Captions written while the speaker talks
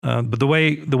But the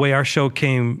way our show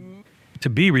came to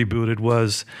be rebooted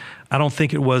was, I don't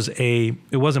think it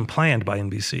wasn't planned by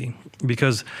NBC,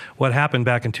 because what happened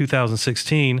back in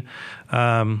 2016,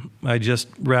 I just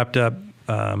wrapped up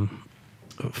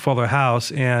Fuller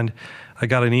House, and I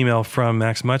got an email from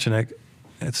Max Muchenik.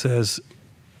 It says,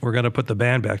 "We're going to put the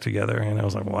band back together," and I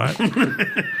was like, "What?"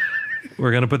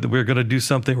 We're going to do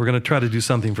something. We're going to try to do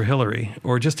something for Hillary,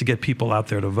 or just to get people out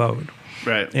there to vote.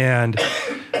 Right. And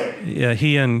yeah,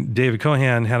 he and David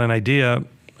Cohan had an idea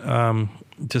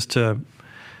just to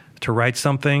write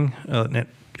something, a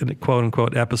quote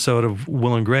unquote episode of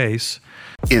Will and Grace.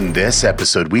 In this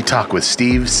episode, we talk with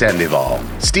Steve Sandoval.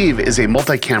 Steve is a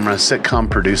multi-camera sitcom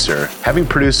producer, having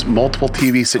produced multiple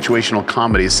TV situational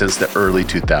comedies since the early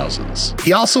 2000s.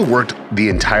 He also worked the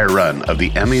entire run of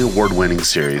the Emmy Award-winning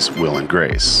series Will and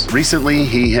Grace. Recently,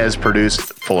 he has produced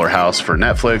Fuller House for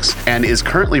Netflix and is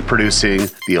currently producing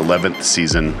the 11th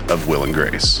season of Will and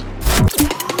Grace.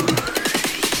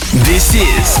 This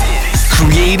is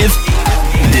Creative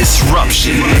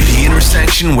Disruption, the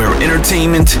intersection where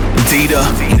entertainment, data,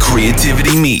 and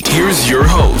creativity meet. Here's your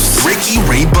hosts, Ricky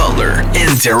Ray Butler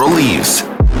and Daryl Leaves.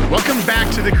 Welcome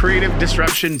back to the Creative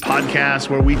Disruption Podcast,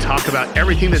 where we talk about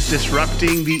everything that's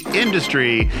disrupting the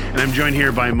industry. And I'm joined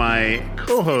here by my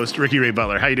co-host, Ricky Ray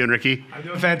Butler. How you doing, Ricky? I'm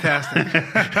doing fantastic.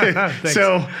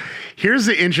 So here's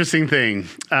the interesting thing,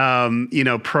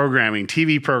 programming,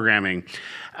 TV programming.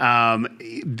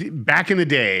 Back in the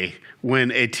day,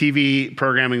 when a TV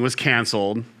programming was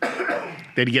canceled,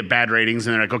 they'd get bad ratings,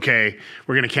 and they're like, okay,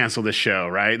 we're going to cancel this show,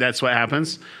 right? That's what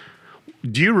happens.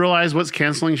 Do you realize what's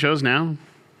canceling shows now?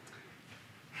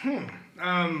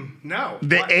 No.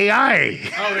 The AI.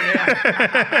 Oh, the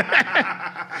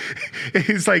AI.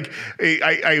 It's like,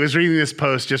 I was reading this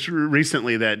post just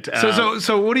recently that...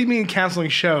 So what do you mean canceling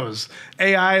shows?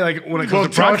 AI, like when it comes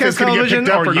to broadcast television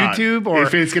or YouTube? Or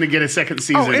if it's going to get a second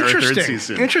season or a third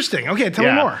season. Interesting. Okay, tell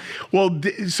me more. Well,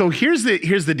 so here's the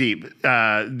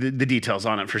details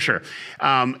on it for sure.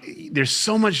 There's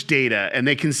so much data, and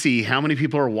they can see how many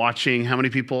people are watching, how many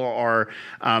people are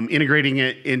integrating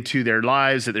it into their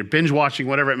lives, that they're binge watching,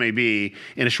 whatever it may be,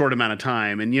 in a short amount of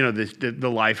time, and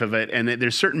the life of it. And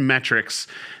there's certain metrics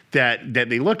that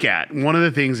they look at. One of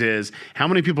the things is how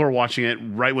many people are watching it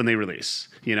right when they release.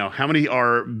 How many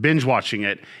are binge watching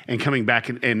it and coming back,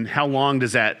 and how long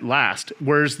does that last?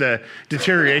 Where's the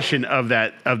deterioration of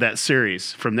that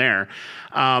series from there?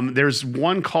 There's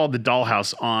one called The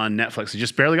Dollhouse on Netflix. It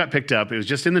just barely got picked up. It was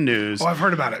just in the news. Oh, I've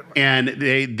heard about it. And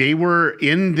they were,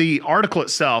 in the article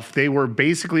itself, they were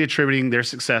basically attributing their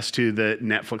success to the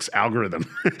Netflix algorithm.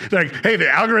 Like, hey, the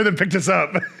algorithm picked us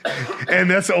up. And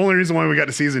that's the only reason why we got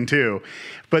to season 2.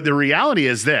 But the reality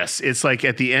is this. It's like,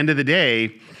 at the end of the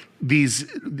day,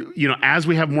 as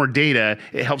we have more data,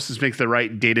 it helps us make the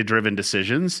right data-driven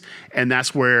decisions. And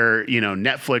that's where,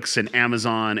 Netflix and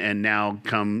Amazon, and now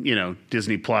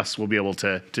Disney Plus will be able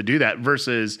to do that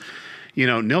versus,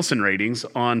 Nielsen ratings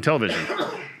on television.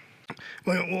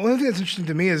 Well, one thing that's interesting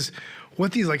to me is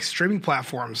with these like streaming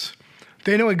platforms,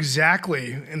 they know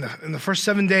exactly in the first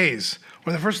 7 days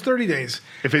or the first 30 days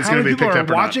if it's going to be picked up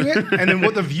or not. How many people are watching it, and then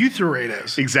what the view-through rate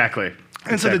is. Exactly.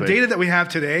 And so the data that we have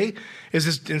today is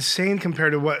just insane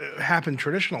compared to what happened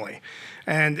traditionally,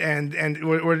 and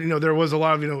where there was a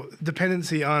lot of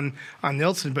dependency on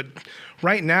Nielsen. But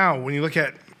right now, when you look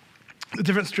at the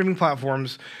different streaming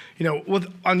platforms,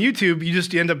 on YouTube,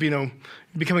 you end up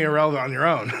becoming irrelevant on your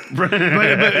own. but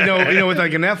with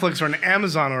like a Netflix or an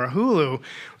Amazon or a Hulu,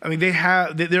 I mean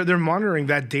they're monitoring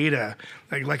that data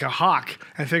like a hawk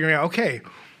and figuring out, okay,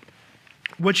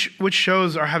 which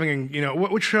shows are having,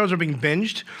 which shows are being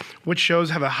binged, which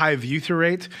shows have a high view-through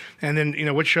rate, and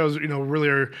then, which shows, really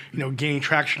are, gaining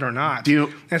traction or not.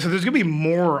 And so there's going to be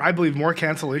more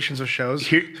cancellations of shows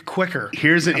quicker.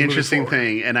 Here's an interesting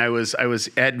thing, and I was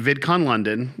at VidCon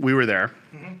London. We were there.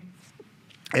 Mm-hmm.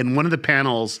 And one of the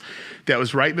panels that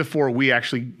was right before we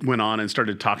actually went on and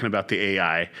started talking about the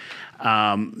AI,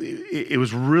 it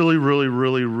was really, really,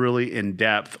 really, really in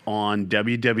depth on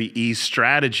WWE's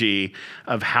strategy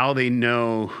of how they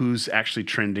know who's actually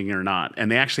trending or not.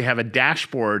 And they actually have a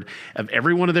dashboard of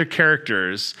every one of their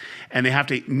characters, and they have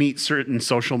to meet certain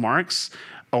social marks,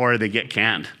 or they get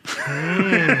canned.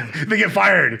 They get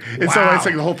fired. And so it's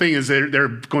like the whole thing is they're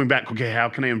going back, okay, how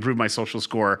can I improve my social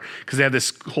score? Because they have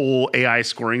this whole AI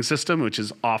scoring system, which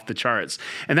is off the charts.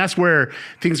 And that's where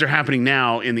things are happening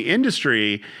now in the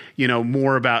industry,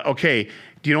 more about, okay,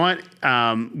 Do you know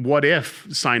what if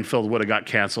Seinfeld would have got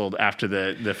canceled after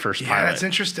the first pilot? Yeah, that's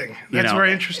interesting. You That's know,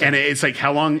 very interesting. And it's like,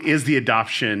 how long is the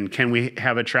adoption? Can we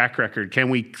have a track record?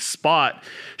 Can we spot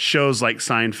shows like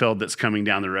Seinfeld that's coming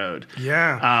down the road?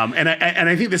 Yeah. And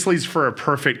I think this leads for a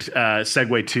perfect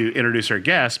segue to introduce our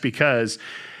guest, because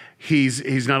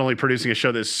he's not only producing a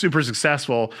show that's super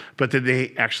successful, but that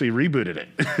they actually rebooted it.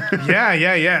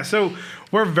 Yeah. So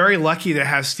we're very lucky to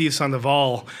have Steve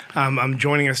Sandoval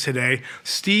joining us today.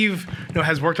 Steve,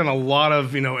 has worked on a lot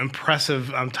of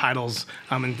impressive titles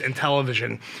in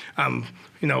television.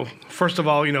 First of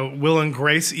all, Will and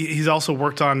Grace. He's also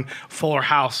worked on Fuller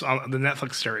House on the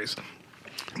Netflix series.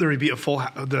 The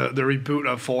reboot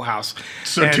of Full House.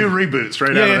 So two reboots,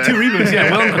 right? Yeah, two reboots.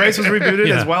 Yeah, Will and Grace was rebooted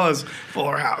as well as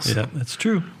Fuller House. Yeah, that's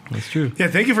true. Yeah,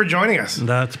 thank you for joining us.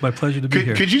 That's my pleasure to be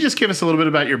here. Could you just give us a little bit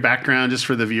about your background, just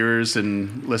for the viewers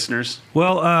and listeners?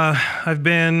 Well, I've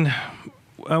been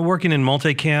working in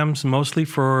multicams mostly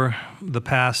for the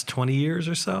past 20 years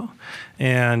or so,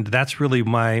 and that's really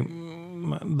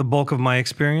the bulk of my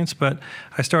experience. But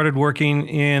I started working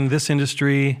in this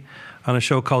industry on a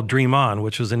show called Dream On,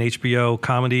 which was an HBO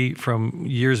comedy from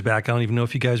years back. I don't even know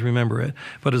if you guys remember it,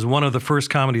 but it was one of the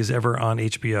first comedies ever on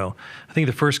HBO. I think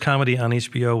the first comedy on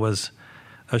HBO was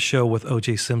a show with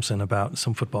O.J. Simpson about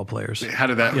some football players. How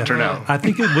did that turn out? I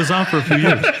think it was on for a few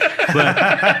years.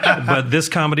 But this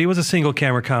comedy was a single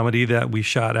camera comedy that we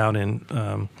shot out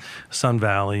in Sun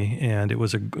Valley, and it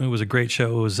was a great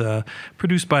show. It was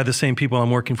produced by the same people I'm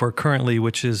working for currently,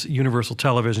 which is Universal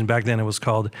Television. Back then it was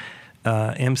called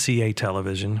MCA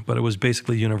Television, but it was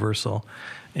basically Universal.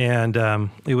 And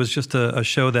it was just a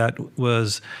show that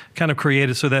was kind of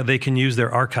created so that they can use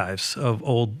their archives of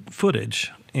old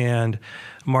footage. And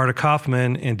Marta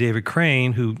Kaufman and David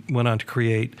Crane, who went on to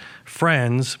create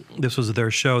Friends, this was their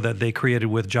show that they created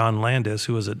with John Landis,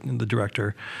 who was the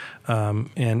director,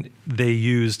 and they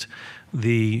used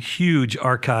the huge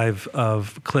archive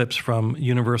of clips from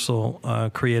Universal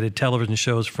created television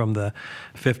shows from the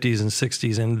 50s and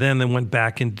 60s, and then they went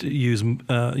back and used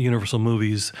Universal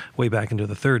movies way back into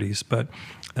the 30s. But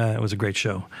it was a great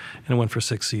show, and it went for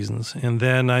 6 seasons. And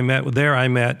then I met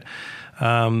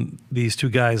these two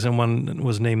guys, and one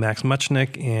was named Max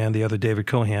Muchnick and the other David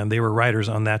Cohan. They were writers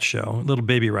on that show, little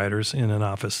baby writers in an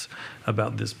office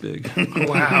about this big.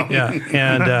 Wow. Yeah,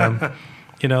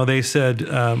 and they said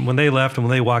when they left and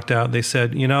when they walked out, they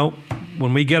said,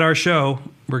 when we get our show,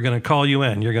 we're going to call you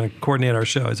in. You're going to coordinate our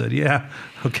show. I said, yeah,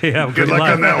 okay. Have a Good luck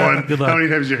on that one. Good luck. How many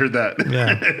times have you heard that?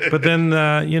 Yeah, but then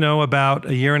about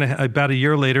a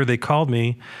year later, they called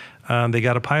me. They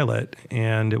got a pilot,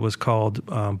 and it was called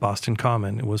Boston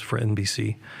Common. It was for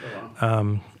NBC,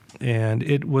 and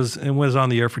it was on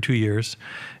the air for 2 years,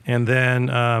 and then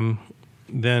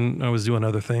I was doing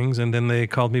other things, and then they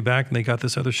called me back, and they got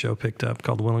this other show picked up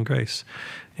called Will and Grace,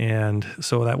 and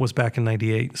so that was back in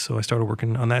 '98. So I started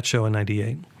working on that show in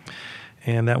 '98,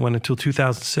 and that went until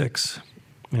 2006,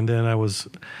 and then I was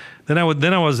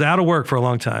out of work for a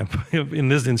long time in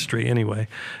this industry anyway,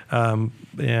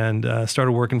 and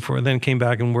started working then came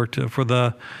back and worked for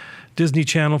the Disney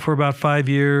Channel for about 5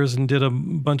 years and did a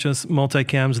bunch of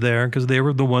multicams there because they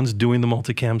were the ones doing the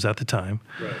multicams at the time.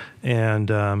 Right. And,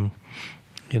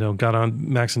 got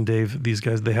on Max and Dave, these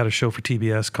guys, they had a show for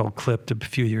TBS called Clipped a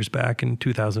few years back in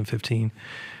 2015.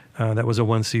 That was a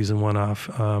 1-season one-off.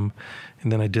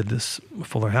 And then I did this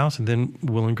Fuller House, and then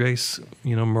Will and Grace,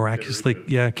 miraculously,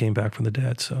 came back from the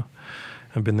dead. So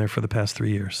I've been there for the past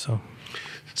 3 years.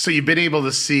 So you've been able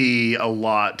to see a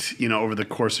lot, over the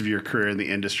course of your career in the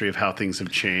industry of how things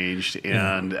have changed.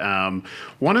 And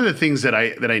one of the things that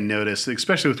I noticed,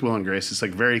 especially with Will and Grace, is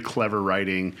like very clever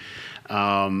writing.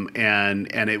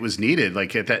 And it was needed.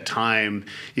 Like at that time,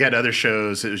 you had other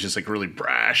shows. It was just like really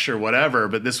brash or whatever,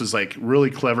 but this was like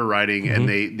really clever writing, and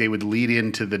they would lead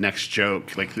into the next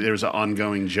joke. Like there was an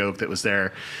ongoing joke that was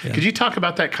there. Yeah. Could you talk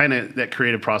about that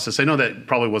creative process? I know that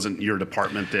probably wasn't your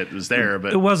department that was there,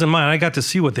 but it wasn't mine. I got to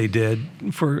see what they did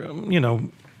for,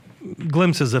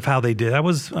 glimpses of how they did. I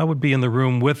would be in the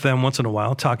room with them once in a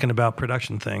while talking about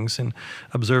production things and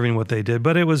observing what they did.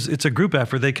 But it's a group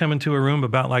effort. They come into a room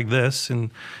about like this,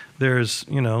 and there's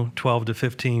 12 to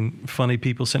 15 funny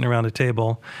people sitting around a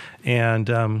table, and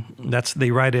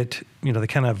they write it. They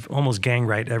kind of almost gang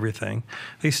write everything.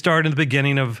 They start in the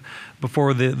beginning of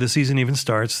before the season even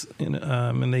starts,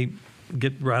 and they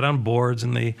get right on boards,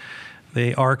 and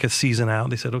they arc a season out.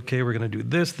 They said, okay, we're going to do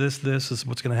this. This is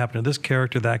what's going to happen to this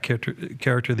character, that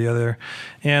character, the other.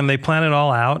 And they plan it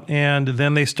all out. And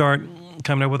then they start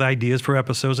coming up with ideas for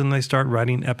episodes, and they start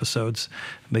writing episodes.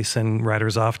 They send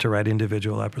writers off to write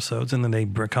individual episodes, and then they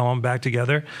come them back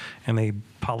together, and they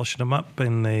polish them up,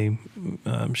 and they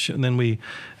and then we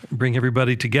bring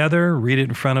everybody together, read it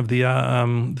in front of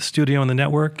the studio and the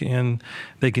network, and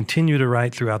they continue to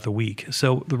write throughout the week.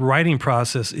 So the writing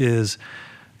process it's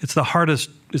the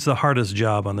hardest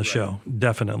job on the show,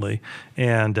 definitely,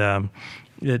 and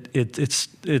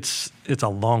it's a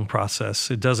long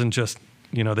process. It doesn't just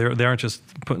they aren't just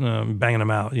banging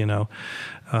them out,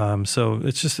 so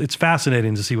it's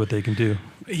fascinating to see what they can do.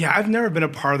 Yeah, I've never been a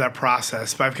part of that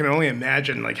process, but I can only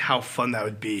imagine like how fun that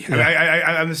would be.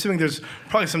 Yeah. I'm assuming there's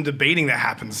probably some debating that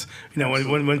happens,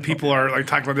 when people are like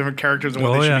talking about different characters and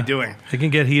what they should be doing. It can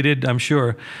get heated, I'm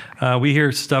sure. We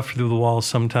hear stuff through the walls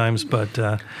sometimes, but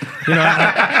I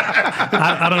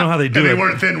don't know how they do and it. They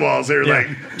weren't thin walls; they were like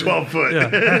 12 foot.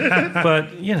 Yeah.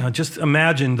 But just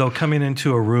imagine they'll come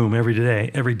into a room every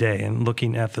day, and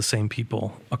looking at the same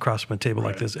people across from a table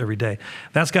like this every day.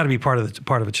 That's got to be part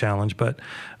of a challenge, but.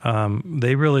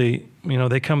 They really,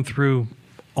 they come through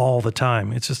all the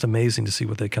time. It's just amazing to see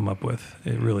what they come up with.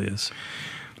 It really is.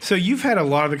 So you've had a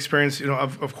lot of experience,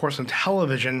 of course, on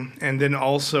television, and then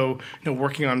also,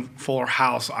 working on Fuller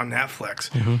House on Netflix.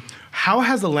 Mm-hmm. How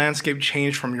has the landscape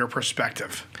changed from your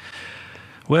perspective?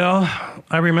 Well,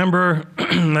 I remember,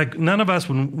 like none of us,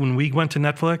 when we went to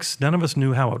Netflix, none of us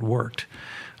knew how it worked.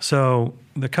 So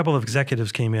the couple of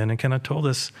executives came in and kind of told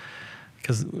us,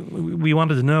 because we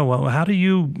wanted to know, well, how do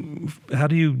you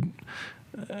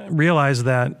realize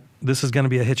that this is going to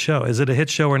be a hit show? Is it a hit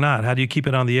show or not? How do you keep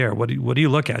it on the air? What do you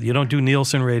look at? You don't do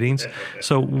Nielsen ratings.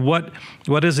 So what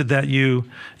is it that you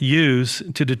use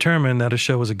to determine that a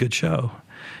show is a good show?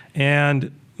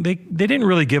 And they didn't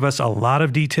really give us a lot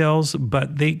of details,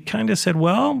 but they kind of said,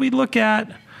 well, we look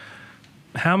at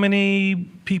how many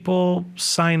people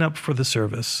sign up for the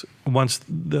service once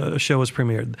the show is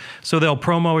premiered. So they'll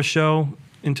promo a show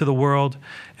into the world,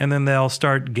 and then they'll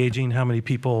start gauging how many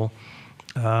people,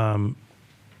 how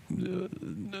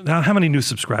many new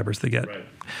subscribers they get. Right.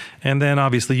 And then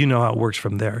obviously how it works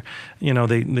from there.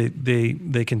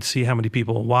 They can see how many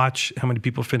people watch, how many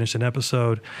people finish an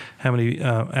episode, how many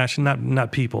actually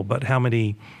not people, but how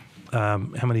many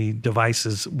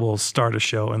devices will start a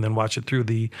show and then watch it through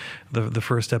the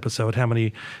first episode, how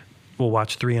many will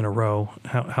watch 3 in a row,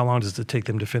 how long does it take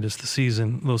them to finish the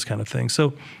season, those kind of things.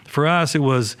 So for us, it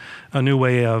was a new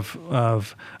way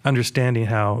of understanding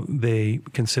how they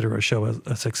consider a show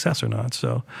a success or not.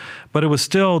 So, but it was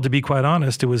still, to be quite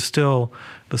honest, it was still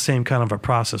the same kind of a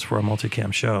process for a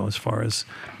multicam show as far as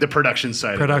the production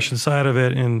side of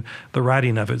it, and the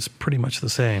writing of it's pretty much the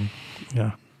same.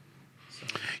 Yeah.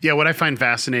 Yeah, what I find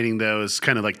fascinating, though, is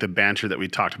kind of like the banter that we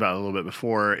talked about a little bit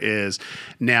before is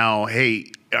now,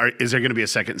 hey, is there going to be a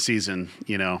second season,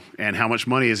 and how much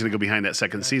money is going to go behind that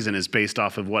second season is based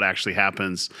off of what actually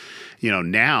happens,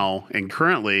 now and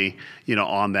currently,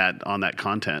 on that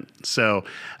content. So,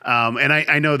 and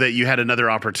I know that you had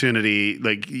another opportunity,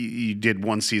 like you did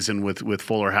one season with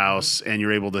Fuller House, and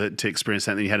you're able to experience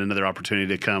that, and then you had another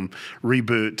opportunity to come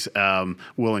reboot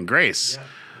Will and Grace. Yeah.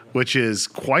 Which is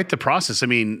quite the process. I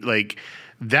mean, like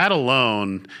that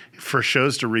alone for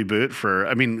shows to reboot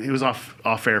it was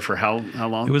off air for how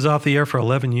long? It was off the air for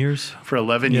 11 years. For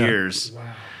 11 years.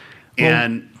 Wow.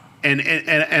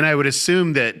 And I would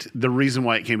assume that the reason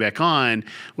why it came back on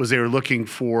was they were looking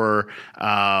for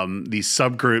these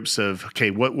subgroups of,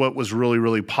 okay, what was really,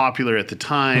 really popular at the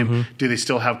time? Mm-hmm. Do they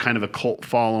still have kind of a cult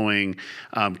following?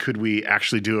 Could we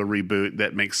actually do a reboot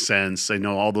that makes sense? I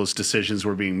know all those decisions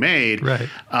were being made. Right.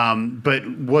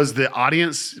 But was the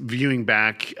audience viewing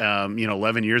back,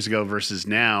 11 years ago versus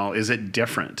now, is it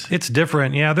different? It's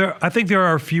different, yeah. I think there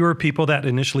are fewer people that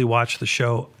initially watch the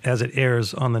show as it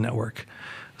airs on the network.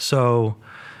 So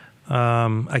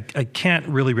I can't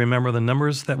really remember the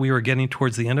numbers that we were getting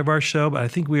towards the end of our show, but I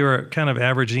think we were kind of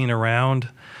averaging around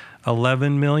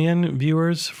 11 million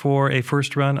viewers for a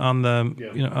first run on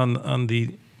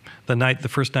the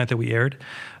first night that we aired.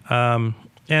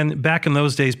 And back in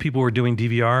those days, people were doing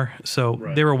DVR, so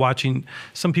They were watching.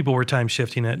 Some people were time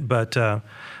shifting it, but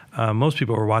most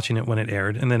people were watching it when it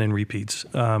aired and then in repeats.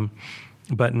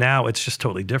 But now it's just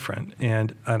totally different.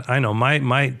 And I know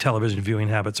my television viewing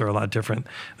habits are a lot different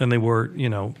than they were,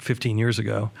 15 years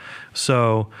ago.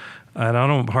 So I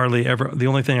don't hardly ever, the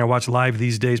only thing I watch live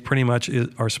these days pretty much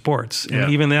are sports.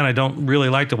 And even then I don't really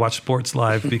like to watch sports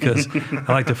live because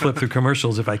I like to flip through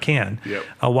commercials if I can. Yep.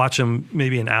 I'll watch them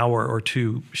maybe an hour or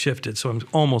two shifted. So I'm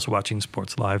almost watching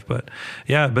sports live. But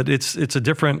yeah, but it's a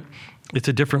different it's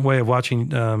a different way of watching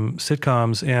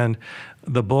sitcoms, and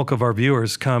the bulk of our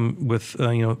viewers come with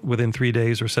within 3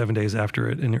 days or 7 days after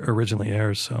it originally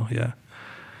airs. So yeah.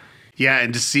 Yeah,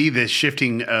 and to see the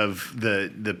shifting of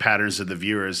the patterns of the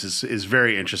viewers is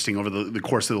very interesting over the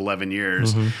course of 11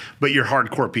 years. Mm-hmm. But your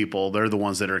hardcore people, they're the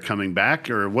ones that are coming back,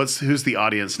 or who's the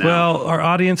audience now? Well, our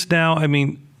audience now, I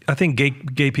mean, I think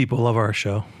gay people love our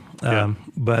show, Yeah.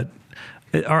 but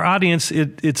our audience,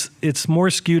 it's more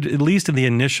skewed, at least in the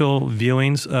initial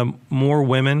viewings. More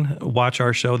women watch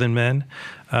our show than men,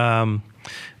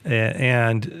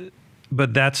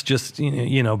 but that's just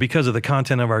because of the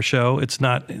content of our show.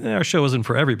 Our show isn't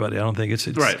for everybody. I don't think it's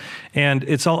right, and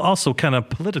it's also kind of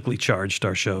politically charged,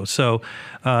 our show. So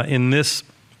in this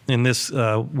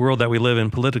world that we live in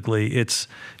politically, it's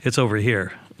over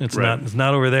here. It's right. not. It's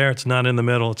not over there. It's not in the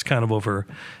middle. It's kind of over.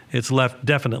 It's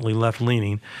definitely left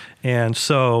leaning, and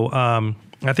so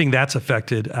I think that's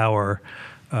affected our.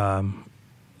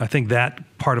 I think that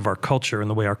part of our culture and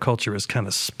the way our culture is kind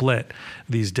of split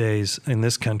these days in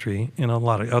this country, in a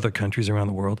lot of other countries around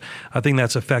the world. I think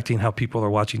that's affecting how people are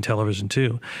watching television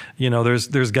too.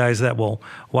 There's guys that will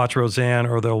watch Roseanne,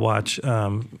 or they'll watch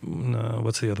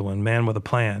what's the other one? Man with a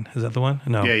Plan. Is that the one?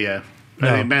 No. Yeah. No.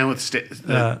 I think Man with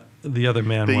the other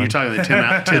man that one. You're talking the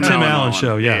Tim Tim Allen Allen one.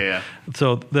 show, yeah. Yeah.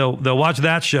 So they'll watch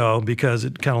that show because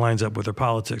it kind of lines up with their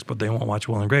politics, but they won't watch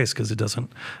Will and Grace because it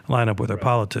doesn't line up with their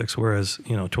politics. Whereas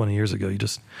 20 years ago, you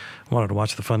just wanted to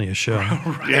watch the funniest show.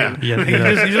 Yeah. You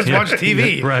just watch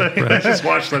TV. Right. Just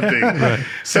watch something.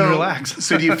 So And relax.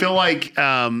 So do you feel like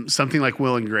something like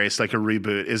Will and Grace, like a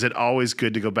reboot, is it always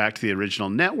good to go back to the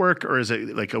original network, or is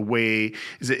it like a way?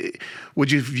 Would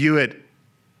you view it?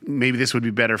 Maybe this would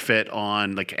be better fit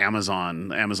on like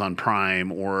Amazon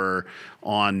Prime, or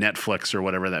on Netflix, or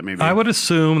whatever that may be. I would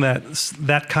assume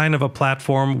that kind of a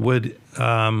platform would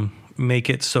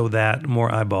make it so that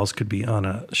more eyeballs could be on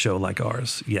a show like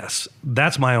ours. Yes,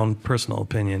 that's my own personal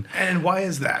opinion. And why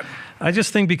is that? I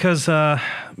just think because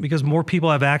more people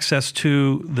have access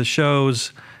to the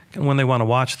shows when they want to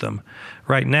watch them.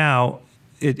 Right now,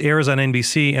 it airs on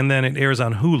NBC and then it airs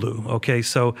on Hulu. Okay,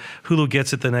 so Hulu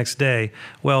gets it the next day.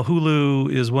 Well,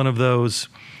 Hulu is one of those,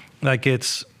 I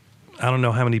don't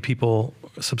know how many people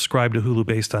subscribe to Hulu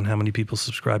based on how many people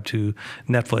subscribe to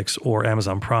Netflix or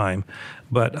Amazon Prime,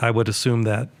 but I would assume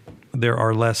that there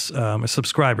are less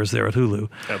subscribers there at Hulu.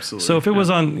 Absolutely. So if it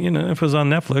was on, if it was on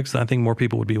Netflix, I think more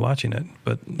people would be watching it.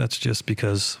 But that's just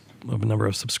because of a number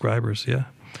of subscribers. Yeah.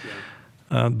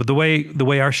 But the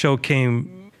way our show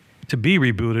came to be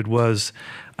rebooted was,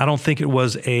 I don't think it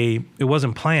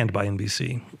wasn't planned by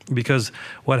NBC, because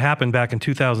what happened back in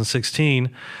 2016,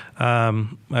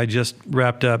 I just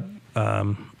wrapped up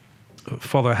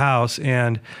Fuller House,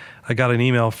 and I got an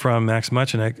email from Max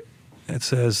Muchenik. It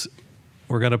says,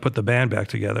 "We're going to put the band back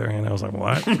together," and I was like,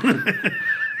 "What?"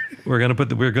 We're going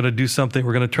to do something.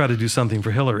 We're going to try to do something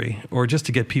for Hillary, or just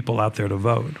to get people out there to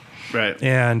vote. Right.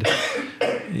 And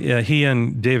yeah, he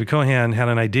and David Cohan had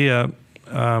an idea.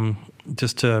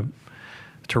 Just to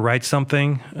write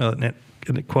something, a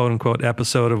quote unquote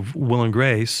episode of Will and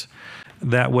Grace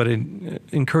that would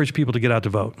encourage people to get out to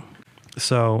vote.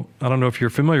 So I don't know if you're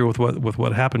familiar with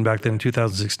what happened back then in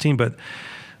 2016, but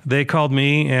they called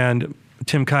me and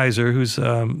Tim Kaiser, who's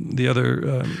the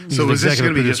other. So was this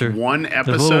going to be just one There's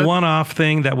episode? a little one-off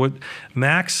thing that would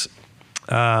Max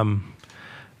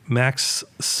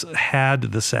had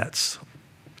the sets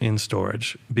in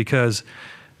storage because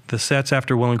the sets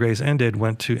after Will and Grace ended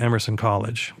went to Emerson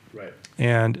College. Right.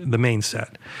 And the main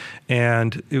set.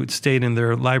 And it stayed in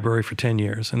their library for 10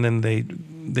 years. And then they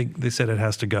said it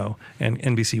has to go. And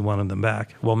NBC wanted them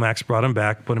back. Well, Max brought them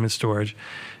back, put them in storage.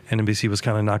 And NBC was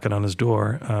kind of knocking on his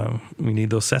door. We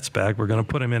need those sets back. We're going to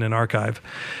put them in an archive.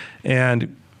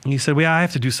 And he said, well, I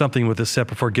have to do something with this set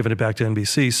before giving it back to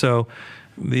NBC. So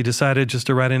they decided just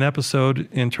to write an episode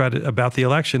and about the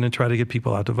election and try to get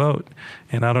people out to vote.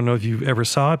 And I don't know if you ever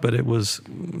saw it, but it was,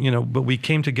 but we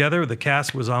came together. The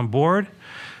cast was on board.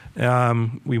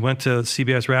 We went to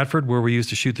CBS Radford, where we used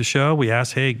to shoot the show. We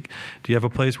asked, hey, do you have a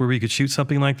place where we could shoot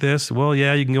something like this? Well,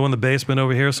 yeah, you can go in the basement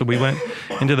over here. So we went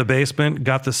into the basement,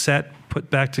 got the set put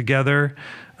back together.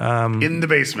 In the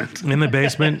basement. In the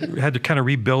basement. Had to kind of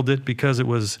rebuild it because it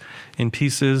was in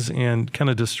pieces and kind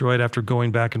of destroyed after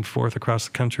going back and forth across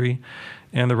the country.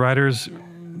 And the writers,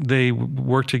 they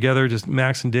worked together, just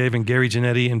Max and Dave and Gary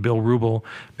Janetti and Bill Rubel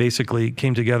basically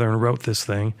came together and wrote this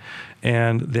thing.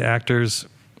 And the actors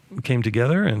came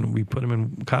together and we put them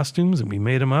in costumes and we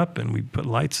made them up and we put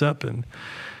lights up and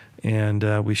and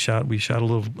we shot a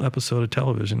little episode of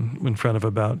television in front of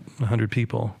about 100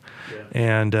 people,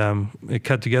 and it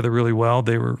cut together really well.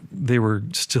 They were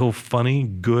still funny,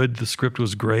 good. The script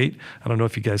was great. I don't know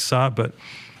if you guys saw it, but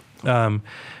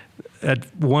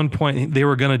at one point they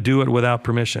were going to do it without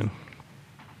permission.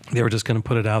 They were just going to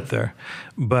put it out there,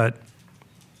 but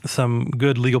some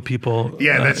good legal people.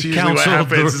 Yeah, that's usually what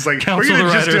happens. It's like, we're going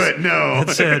to just do it. No. It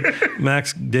said,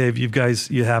 Max, Dave, you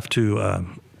have to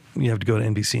go to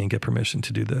NBC and get permission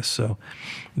to do this. So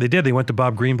they did. They went to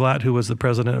Bob Greenblatt, who was the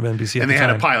president of NBC at And the they time.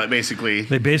 had a pilot, basically.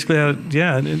 They basically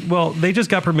had, well, they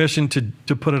just got permission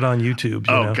to put it on YouTube.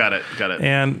 You know? Got it.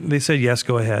 And they said, yes,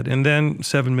 go ahead. And then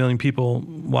 7 million people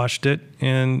watched it,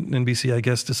 and NBC, I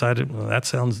guess, decided, well,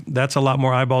 that's a lot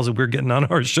more eyeballs that we're getting on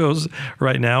our shows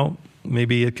right now.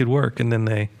 Maybe it could work. And then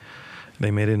they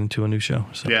made it into a new show.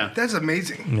 So, Yeah. That's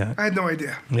amazing. Yeah. I had no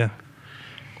idea. Yeah.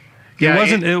 Yeah,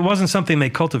 It wasn't something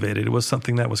they cultivated. It was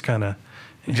something that was kind of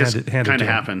handed to them.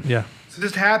 happened. Yeah. So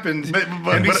this happened. But-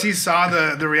 NBC saw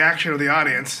the reaction of the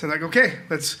audience and like, okay,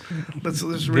 let's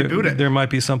reboot it. There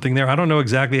might be something there. I don't know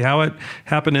exactly how it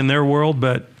happened in their world,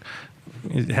 but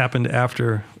it happened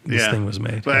after this thing was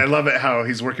made. But I love it how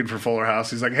he's working for Fuller House.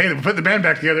 He's like, hey, put the band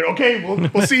back together. Okay,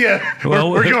 we'll see you.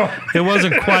 Well, we're going. It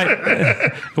wasn't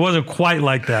quite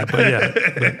like that, but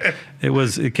yeah,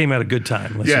 it came at a good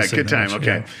time. Let's Yeah, just say good that time. much,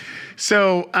 Okay. yeah.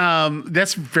 So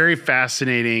that's very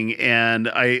fascinating, and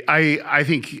I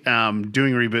think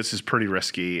doing reboots is pretty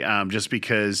risky, just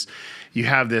because you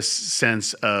have this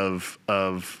sense of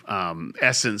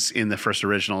essence in the first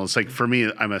original. It's like, for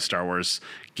me, I'm a Star Wars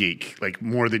geek, like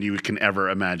more than you can ever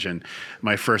imagine.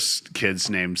 My first kid's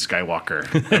named Skywalker.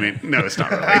 I mean, no, it's not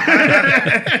really.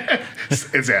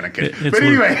 It's Anakin. It's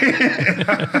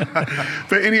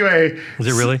But anyway, Is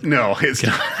it really? No, it's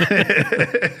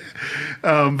not.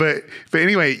 But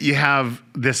anyway, you have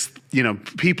this,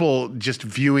 people just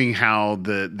viewing how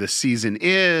the season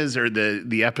is or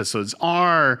the episodes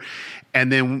are, and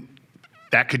then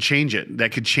that could change it.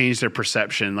 That could change their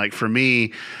perception. Like for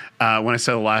me, when I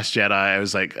saw The Last Jedi, I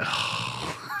was like,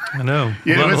 oh. I know.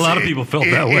 Yeah, a lot of people felt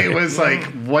that way. It was like,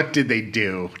 what did they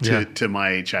do Yeah. to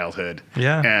my childhood?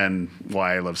 Yeah. And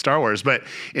why I love Star Wars. But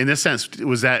in this sense,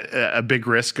 was that a big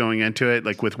risk going into it,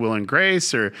 like with Will and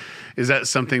Grace, or is that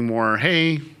something more,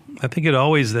 hey? I think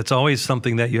that's always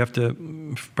something that you have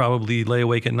to probably lay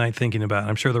awake at night thinking about.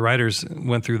 I'm sure the writers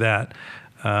went through that.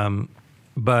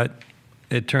 But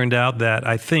it turned out that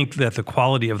I think that the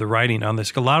quality of the writing on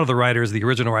this, a lot of the writers, the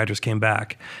original writers came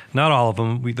back. Not all of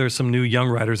them. There's some new young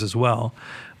writers as well.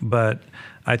 But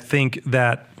I think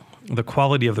that the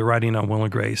quality of the writing on Will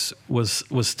and Grace was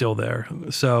still there.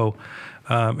 So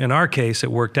in our case,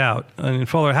 it worked out. And in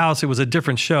Fuller House, it was a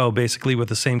different show, basically with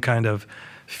the same kind of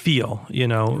feel,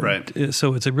 Right.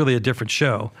 So it's really a different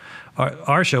show.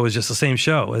 Our show is just the same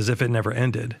show, as if it never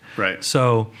ended. Right.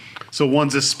 So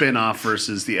one's a spin-off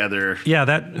versus the other. yeah,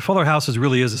 that Fuller House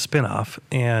really is a spin-off,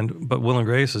 but Will and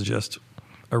Grace is just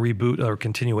a reboot or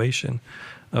continuation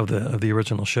of the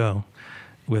original show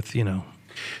with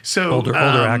So older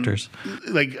actors.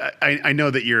 Like I know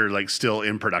that you're like still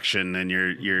in production and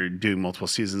you're doing multiple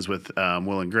seasons with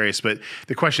Will and Grace, but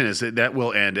the question is that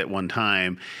will end at one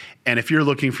time. And if you're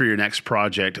looking for your next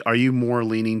project, are you more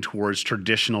leaning towards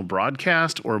traditional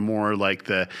broadcast or more like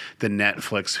the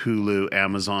Netflix, Hulu,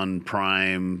 Amazon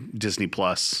Prime, Disney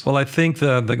Plus? Well, I think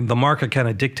the market kind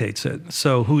of dictates it.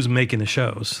 So who's making the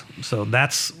shows? So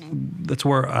that's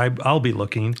where I'll be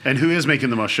looking. And who is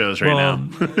making the most shows right now?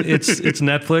 it's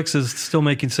Netflix is still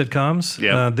making sitcoms.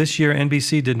 Yeah. This year,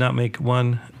 NBC did not make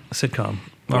one sitcom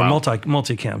or Wow.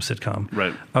 multicam sitcom,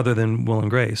 Right. other than Will and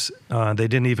Grace. They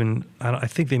didn't even. I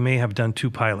think they may have done 2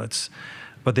 pilots,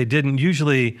 but they didn't.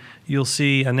 Usually, you'll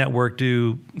see a network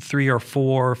do 3 or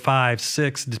 4, 5,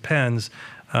 6, depends,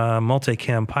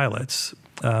 multicam pilots.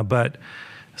 But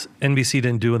NBC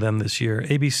didn't do them this year.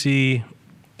 ABC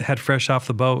had Fresh Off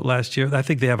the Boat last year. I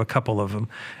think they have a couple of them,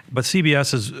 but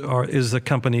CBS is the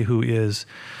company who is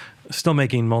still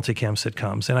making multicam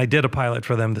sitcoms, and I did a pilot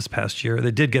for them this past year.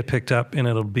 They did get picked up, and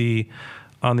it'll be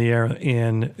on the air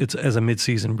it's as a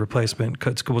mid-season replacement.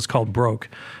 It was called Broke,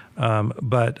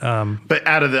 but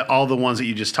out of all the ones that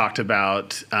you just talked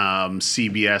about,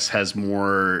 CBS has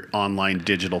more online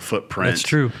digital footprint. That's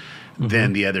true.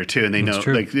 Than the other two, and they know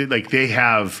true. like they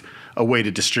have a way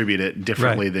to distribute it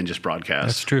differently Right. than just broadcast.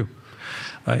 That's true.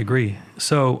 I agree.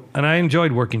 So, and I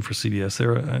enjoyed working for CBS.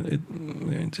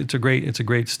 It's a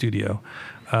great studio.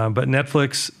 But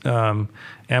Netflix,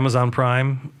 Amazon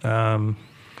Prime,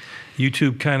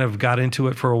 YouTube kind of got into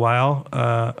it for a while,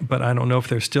 but I don't know if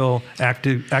they're still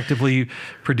actively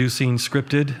producing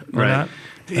scripted or Right. not.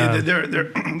 Yeah,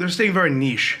 they're staying very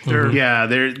niche. They're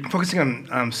they're focusing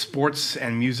on sports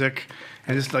and music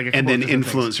and just like a and couple then of different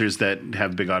things. influencers that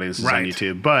have big audiences on Right.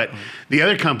 YouTube. But the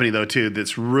other company though too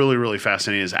that's really really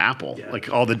fascinating is Apple. Like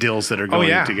all the deals that are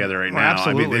going together right now.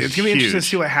 Absolutely, I mean, it's gonna be interesting to huge.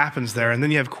 see what happens there. And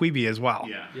then you have Quibi as well.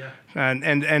 Yeah.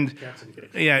 And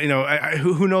yeah, you know,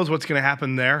 who knows what's going to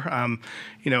happen there?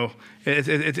 You know,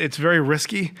 it's very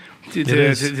risky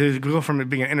to go from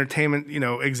being an entertainment, you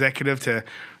know, executive to,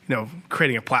 you know,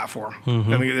 creating a platform.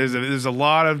 I mean, there's a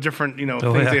lot of different, you know,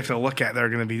 things yeah. they have to look at that are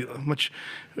going to be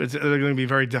they're going to be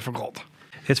very difficult.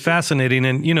 It's fascinating,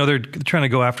 and you know they're trying to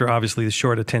go after obviously the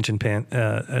short attention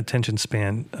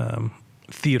span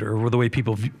theater, or the way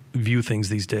people view things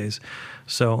these days.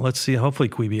 So let's see. Hopefully,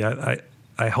 Quibi.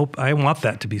 I want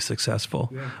that to be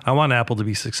successful. Yeah. I want Apple to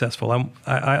be successful.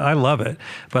 I love it,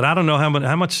 but I don't know how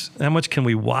much can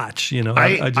we watch. You know,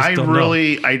 I just don't know.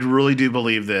 I really do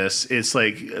believe this. It's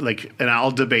like, and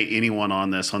I'll debate anyone on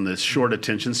this short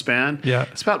attention span. Yeah,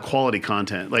 it's about quality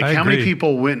content. Like I how agree. many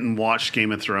people went and watched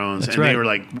Game of Thrones That's and right. they were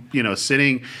like, you know,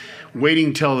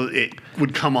 waiting till it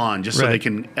would come on just so Right. they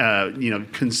can, you know,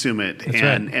 consume it. That's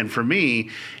and right. and for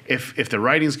me, if the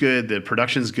writing's good, the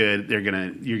production's good, you're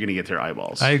gonna get their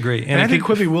eyeballs. I agree, And I think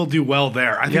Quibi will do well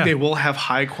there. I think Yeah. they will have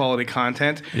high quality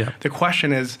content. Yeah. The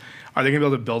question is, are they going to be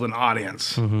able to build an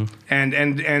audience and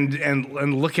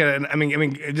look at it? I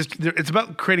mean, it's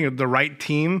about creating the right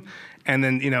team, and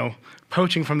then, you know,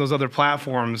 poaching from those other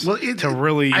platforms to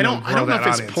really I don't know that if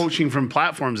it's audience. poaching from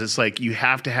platforms. It's like you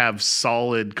have to have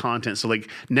solid content. So like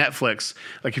Netflix,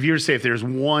 like if you were to say if there's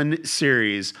one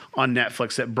series on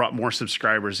Netflix that brought more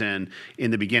subscribers in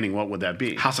the beginning, what would that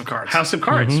be? House of Cards. House of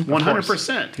Cards, Mm-hmm.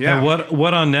 100%. Yeah. And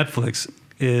what on Netflix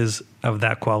is of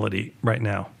that quality right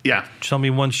now? Yeah. Tell me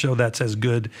one show that's as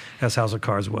good as House of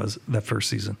Cards was that first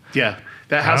season. Yeah.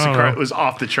 That House of don't Cards know. was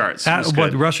off the charts. It was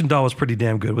What good. Russian Doll was pretty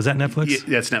damn good. Was that Netflix? Yeah,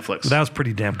 that's Netflix. That was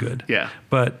pretty damn good. Yeah.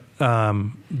 But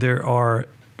there are,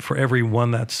 for every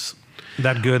one that's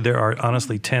that good, there are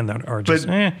honestly 10 that are just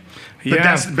But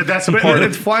But that's a part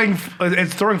of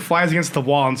it's throwing flies against the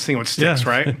wall and seeing what sticks,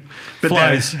 right? But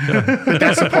flies. But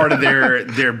that's a part of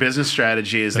their business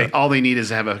strategy is all they need is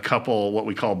to have a couple what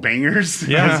we call bangers.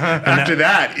 Yeah. After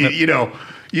that, you know,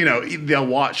 they'll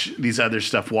watch these other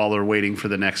stuff while they're waiting for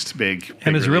the next big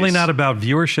And it's really release. not about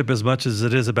viewership as much as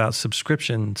it is about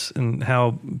subscriptions and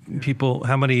how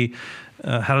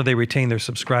how do they retain their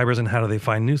subscribers and how do they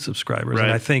find new subscribers? Right.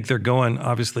 And I think they're going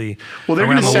obviously Well, they're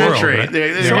around going to the world. saturate. Right?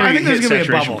 They're So gonna I think there's hit going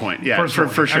to be a saturation bubble. point. Yeah,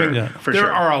 personally. for sure. I mean, For there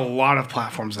sure. are a lot of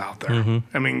platforms out there.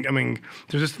 Mm-hmm. I mean,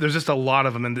 there's just a lot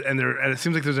of them, and it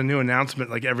seems like there's a new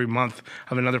announcement like every month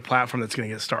of another platform that's going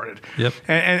to get started. Yep.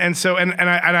 And so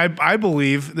I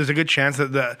believe there's a good chance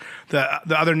that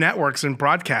the other networks and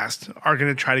broadcast are going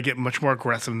to try to get much more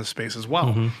aggressive in the space as well.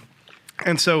 Mm-hmm.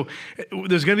 And so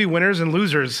there's going to be winners and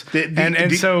losers.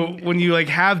 So when you like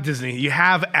have Disney, you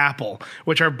have Apple,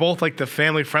 which are both like the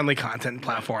family-friendly content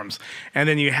platforms. And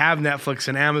then you have Netflix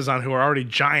and Amazon, who are already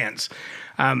giants.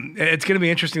 It's going to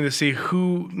be interesting to see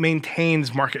who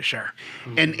maintains market share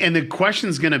And the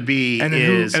question's going to be and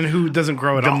who doesn't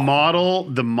grow at the all.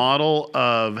 the model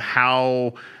of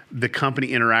how the company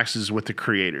interacts with the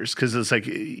creators, because it's like,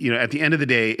 you know, at the end of the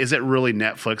day, is it really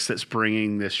Netflix that's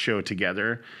bringing this show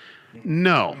together?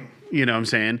 No. You know what I'm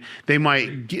saying? They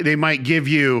might give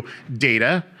you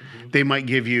data, they might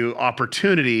give you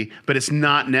opportunity, but it's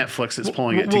not Netflix that's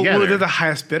pulling it together. Well, they're the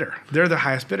highest bidder. They're the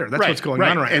highest bidder. That's what's going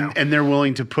on right now. And they're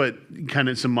willing to put kind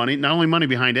of some money, not only money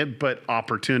behind it, but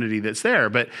opportunity that's there.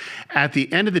 But at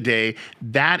the end of the day,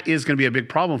 that is going to be a big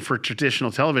problem for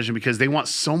traditional television because they want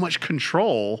so much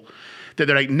control that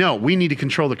they're like, no, we need to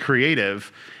control the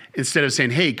creative. Instead of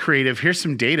saying, hey, creative, here's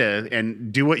some data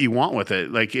and do what you want with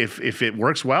it. Like if it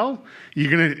works well,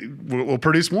 we'll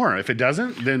produce more. If it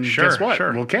doesn't, then guess what?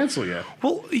 Sure. We'll cancel you.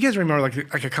 Well, you guys remember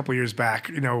like a couple years back,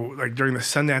 you know, like during the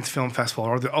Sundance Film Festival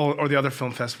or the other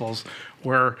film festivals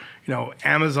where, you know,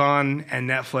 Amazon and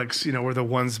Netflix, you know, were the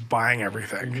ones buying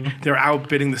everything. Mm-hmm. They're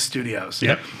outbidding the studios.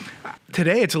 Yep.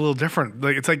 Today it's a little different.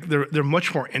 Like it's like they're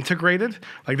much more integrated.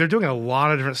 Like they're doing a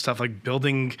lot of different stuff, like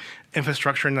building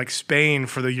infrastructure in like Spain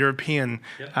for the European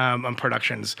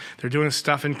productions. They're doing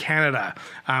stuff in Canada.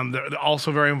 They're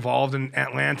also very involved in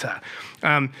Atlanta.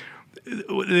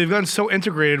 They've gotten so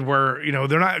integrated where, you know,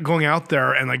 they're not going out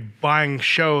there and like buying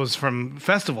shows from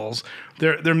festivals.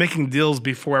 They're making deals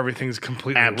before everything's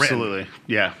completely written. Absolutely.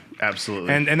 Yeah,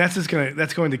 absolutely. And that's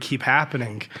going to keep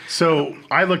happening. So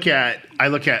I look at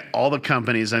all the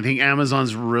companies. I think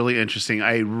Amazon's really interesting.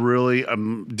 I really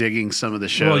am digging some of the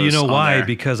shows. Well, you know on why? there.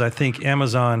 Because I think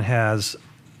Amazon has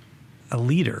a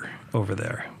leader over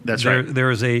there. That's right.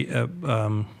 There is a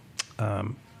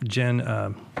Jen,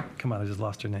 come on, I just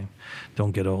lost her name.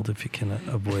 Don't get old if you can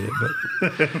avoid it.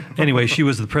 But anyway, she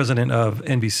was the president of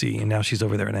NBC, and now she's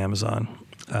over there at Amazon.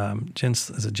 Jen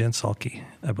Psaki,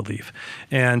 I believe.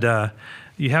 And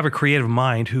you have a creative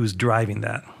mind who's driving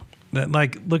that.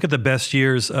 Like, look at the best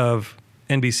years of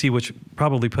NBC, which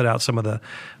probably put out some of the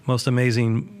most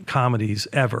amazing comedies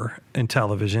ever in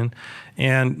television.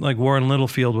 And like Warren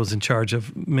Littlefield was in charge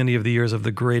of many of the years of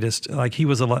the greatest. Like he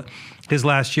was his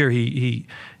last year, he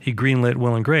greenlit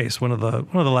Will and Grace, one of the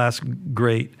last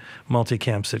great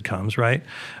multicam sitcoms, right?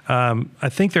 I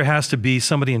think there has to be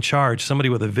somebody in charge, somebody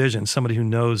with a vision, somebody who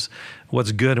knows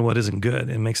what's good and what isn't good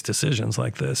and makes decisions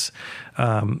like this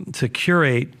to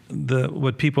curate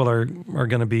what people are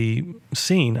going to be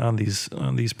seeing on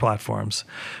these platforms.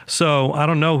 So I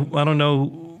don't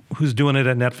know who's doing it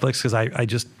at Netflix, because I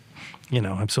just,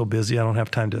 I'm so busy. I don't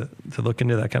have time to look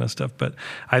into that kind of stuff. But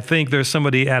I think there's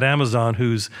somebody at Amazon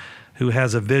who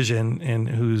has a vision and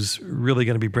who's really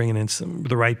going to be bringing in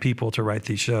the right people to write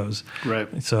these shows.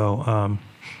 Right. So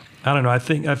I don't know. I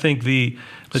think the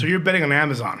So you're betting on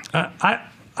Amazon?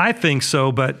 I think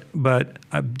so, but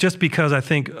just because I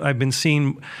think I've been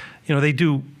seeing, they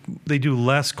do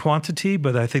less quantity,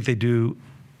 but I think they do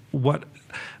what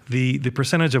the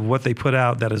percentage of what they put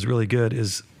out that is really good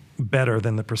is better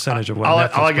than the percentage of what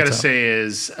Netflix all I got to puts out. say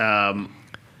is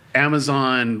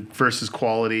Amazon versus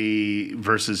quality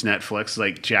versus Netflix,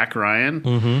 like Jack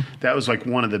Ryan, that was like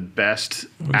one of the best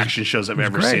action shows I've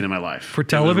ever great. seen in my life. For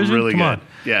television? It was really Come good. on.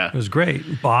 Yeah. It was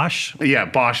great. Bosch. Yeah,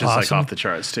 Bosch is like Awesome. off the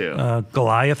charts too.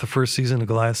 Goliath, the first season, the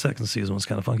Goliath second season was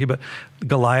kind of funky, but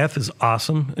Goliath is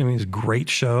awesome. I mean, it's a great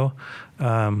show.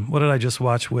 What did I just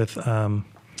watch with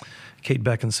Kate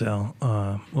Beckinsale?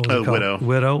 What was it called? Widow.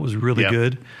 Widow was really Yep.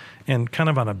 good, and kind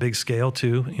of on a big scale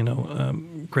too.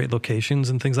 Great locations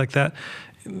and things like that.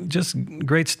 Just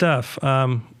great stuff.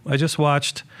 I just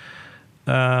watched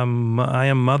I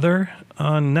Am Mother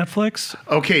on Netflix.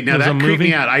 Okay, now It was that a creeped me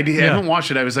movie. out. I Yeah. haven't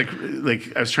watched it. I was like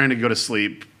I was trying to go to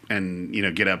sleep and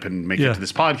get up and make Yeah. it to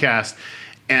this podcast.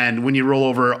 And when you roll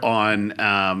over on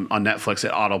Netflix, it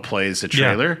auto plays a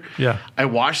trailer. Yeah. I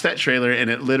watched that trailer and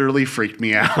it literally freaked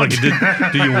me out. Like, do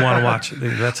you want to watch it?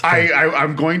 That's the thing.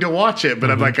 I'm going to watch it,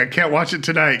 but I'm like, I can't watch it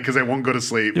tonight because I won't go to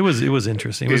sleep. It was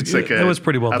interesting. It's like it was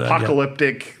pretty well done. yeah.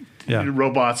 apocalyptic Yeah.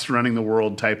 robots running the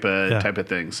world type of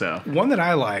thing. So One that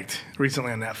I liked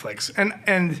recently on Netflix,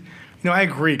 and I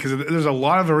agree, because there's a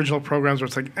lot of original programs where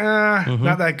it's like,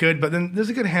 not that good, but then there's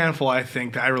a good handful, I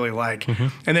think, that I really like.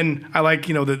 And then I like,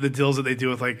 the deals that they do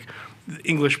with like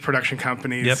English production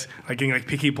companies, Yep. like getting like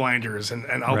Peaky Blinders and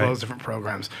all Right. those different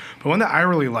programs. But one that I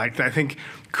really liked that I think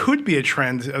could be a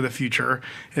trend of the future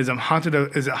is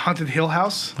Haunted Hill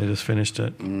House? I just finished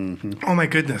it. Oh my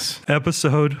goodness.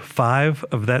 Episode 5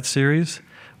 of that series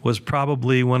was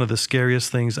probably one of the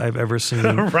scariest things I've ever seen.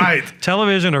 Right.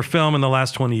 Television or film in the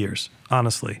last 20 years,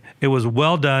 honestly. It was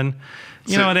well done.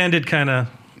 It ended kind of...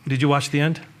 Did you watch the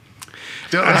end?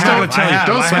 don't I spoil it.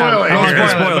 Don't here.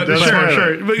 spoil it. But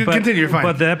Sure. But continue, you're fine.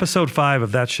 But the episode 5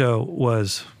 of that show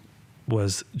was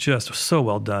just so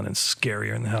well done and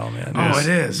scarier than hell, man. It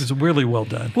is. It was really well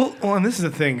done. Well, and this is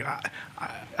the thing.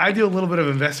 I do a little bit of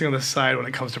investing on the side when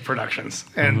it comes to productions,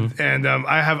 and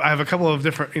I have a couple of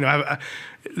different.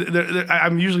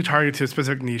 I'm usually targeted to a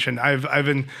specific niche, and I've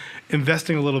been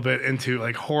investing a little bit into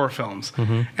like horror films,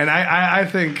 and I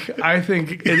think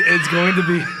it's going to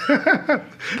be.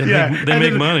 They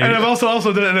make money. And I've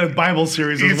also done a Bible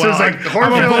series as So well. it's like horror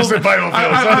I'm films both- and Bible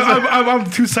films. I'm on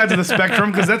two sides of the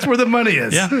spectrum because that's where the money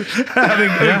is. Yeah.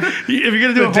 If you're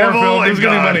gonna do a horror devil film, and there's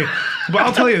gonna God. be money. But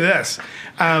I'll tell you this.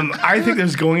 I think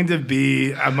there's going to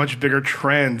be a much bigger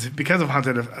trend because of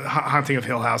Haunting of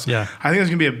Hill House. Yeah. I think there's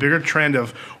going to be a bigger trend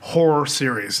of horror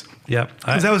series. Yep.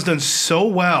 Because that was done so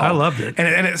well. I loved it.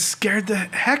 And it scared the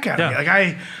heck out of me. Yeah.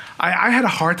 Like I had a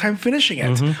hard time finishing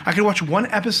it. I could watch one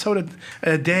episode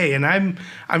a day, and I'm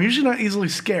usually not easily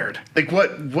scared. Like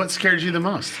what scared you the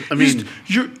most? I mean,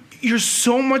 You're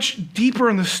so much deeper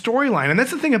in the storyline, and that's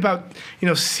the thing about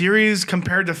series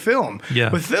compared to film.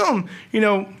 Yeah. With film,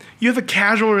 you have a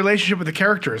casual relationship with the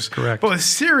characters. Correct. But with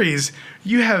series,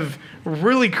 you have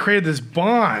really created this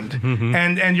bond,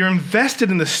 and you're invested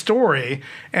in the story,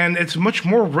 and it's much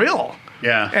more real.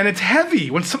 Yeah. And it's heavy.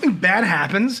 When something bad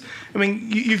happens, I mean,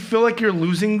 you feel like you're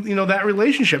losing, that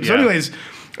relationship. So Yeah. anyways,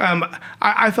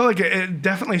 I felt like it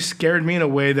definitely scared me in a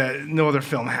way that no other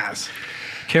film has.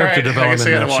 Character all right, I development. guess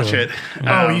I gotta in that watch show. it.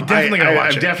 Oh, you definitely gotta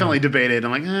watch I've it. definitely debated.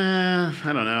 I'm like,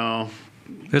 I don't know.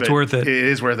 It's But worth it. It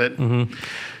is worth it.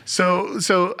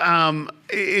 So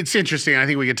it's interesting. I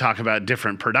think we could talk about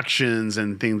different productions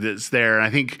and things that's there. I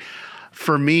think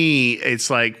for me, it's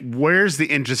like, where's the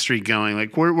industry going?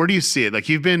 Like, where do you see it? Like,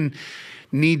 you've been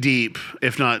knee deep,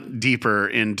 if not deeper,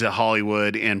 into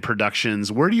Hollywood and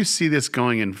productions. Where do you see this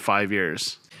going in 5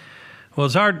 years? Well,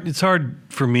 it's hard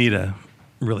for me to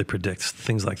really predict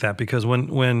things like that, because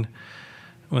when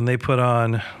they put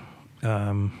on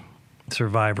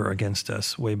Survivor against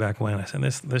us way back when, I said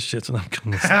this shit's not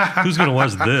gonna, who's going to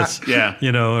watch this? Yeah.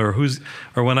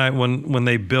 Or when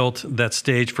they built that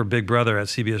stage for Big Brother at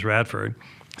CBS Radford,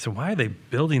 I said, why are they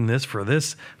building this for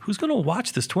this? Who's going to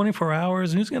watch this 24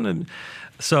 hours? Who's going to?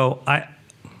 So I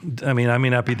mean, I may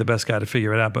not be the best guy to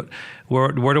figure it out, but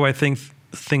where do I think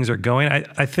things are going?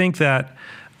 I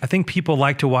think people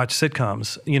like to watch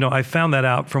sitcoms. I found that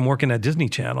out from working at Disney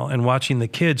Channel and watching the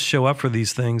kids show up for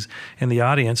these things in the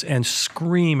audience and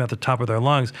scream at the top of their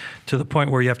lungs to the point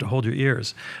where you have to hold your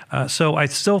ears. So I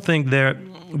still think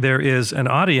there is an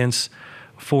audience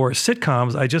for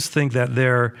sitcoms. I just think that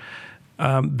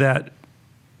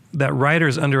that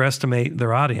writers underestimate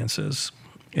their audiences,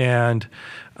 and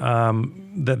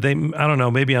that they, I don't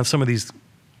know, maybe on some of these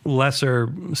lesser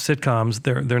sitcoms,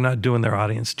 they're not doing their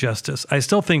audience justice. I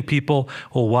still think people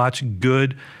will watch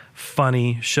good,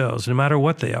 funny shows, no matter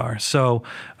what they are. So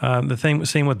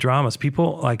same with dramas.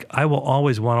 People, like, I will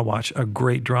always want to watch a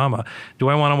great drama. Do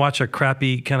I want to watch a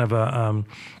crappy kind of a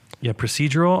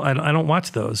procedural? I don't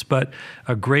watch those, but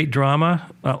a great drama,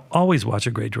 I'll always watch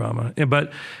a great drama.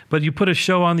 But you put a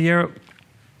show on the air,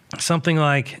 something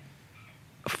like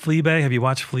Fleabag. Have you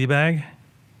watched Fleabag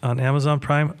on Amazon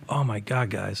Prime? Oh my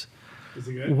God, guys. Is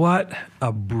it good? What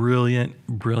a brilliant,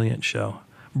 brilliant show.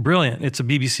 Brilliant. It's a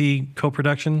BBC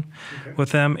co-production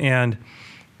with them, and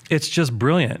it's just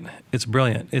brilliant. It's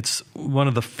brilliant. It's one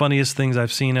of the funniest things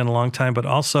I've seen in a long time, but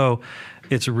also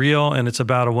it's real, and it's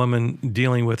about a woman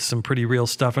dealing with some pretty real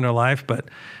stuff in her life. But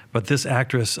this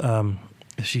actress,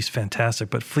 she's fantastic.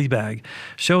 But Fleabag,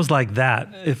 shows like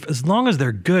that, as long as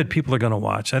they're good, people are going to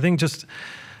watch. I think just,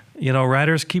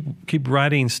 writers keep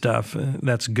writing stuff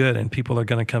that's good, and people are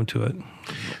going to come to it.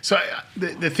 So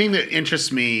the thing that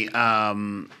interests me,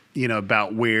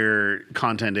 about where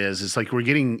content is like we're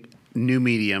getting new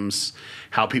mediums,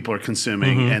 how people are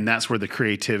consuming, and that's where the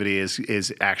creativity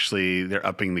is actually, they're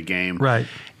upping the game. Right.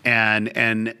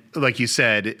 And like you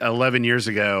said, 11 years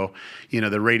ago,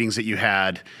 the ratings that you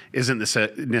had isn't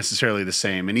necessarily the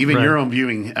same. And even your own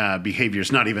viewing behavior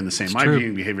is not even the same. My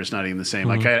viewing behavior is not even the same.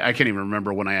 Like I can't even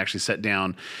remember when I actually sat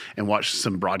down and watched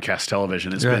some broadcast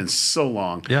television. It's been so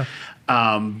long. Yeah.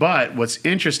 But what's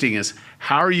interesting is,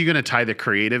 how are you going to tie the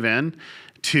creative in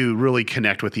to really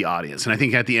connect with the audience? And I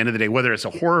think at the end of the day, whether it's a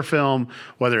horror film,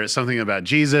 whether it's something about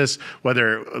Jesus,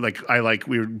 whether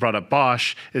we brought up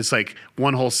Bosch, it's like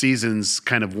one whole season's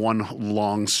kind of one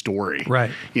long story.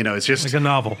 Right. It's just like a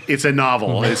novel. It's a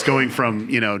novel. It's going from,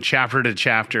 chapter to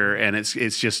chapter, and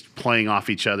it's just playing off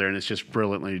each other, and it's just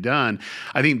brilliantly done.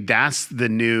 I think that's the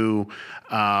new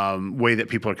way that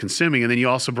people are consuming. And then you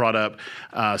also brought up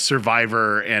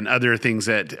Survivor and other things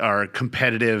that are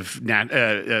competitive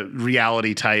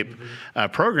reality type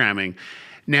programming.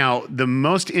 Now, the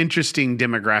most interesting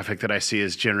demographic that I see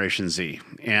is Generation Z.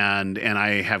 And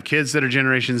I have kids that are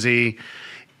Generation Z,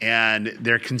 and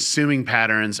their consuming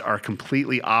patterns are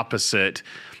completely opposite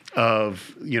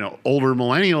of, older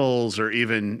millennials, or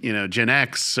even, Gen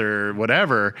X or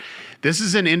whatever. This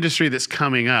is an industry that's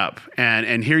coming up.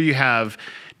 And here you have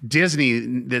Disney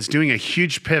that's doing a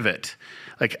huge pivot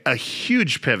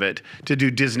to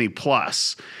do Disney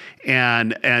Plus.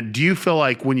 And do you feel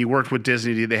like when you worked with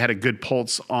Disney, they had a good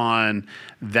pulse on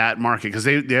that market? Because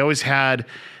they always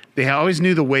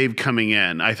knew the wave coming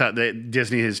in. I thought that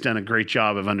Disney has done a great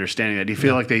job of understanding that. Do you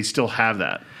feel like they still have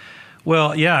that?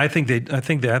 Well, yeah, I think it's going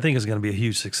to be a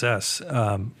huge success.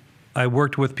 I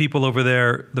worked with people over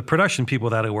there. The production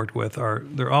people that I worked with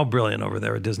they're all brilliant over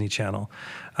there at Disney Channel.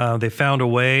 They found a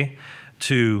way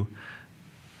to,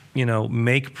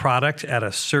 make product at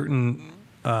a certain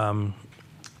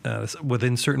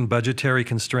within certain budgetary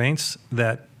constraints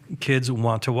that kids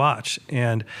want to watch,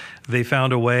 and they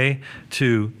found a way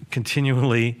to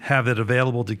continually have it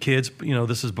available to kids.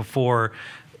 This is before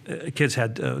kids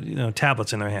had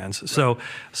tablets in their hands. So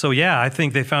yeah, I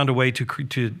think they found a way to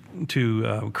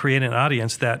create an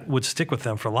audience that would stick with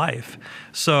them for life.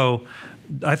 So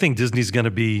I think Disney's going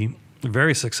to be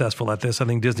very successful at this. I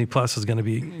think Disney Plus is going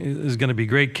to be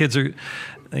great. Kids are,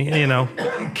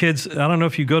 kids. I don't know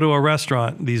if you go to a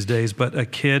restaurant these days, but a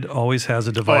kid always has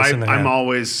a device in their hand. I'm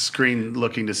always screen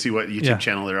looking to see what YouTube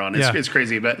channel they're on. It's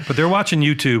crazy, but they're watching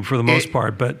YouTube for the most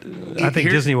part. But I think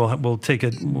Disney will take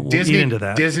it. Will eat into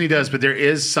that. Disney does, but there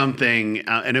is something,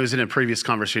 and it was in a previous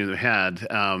conversation we had.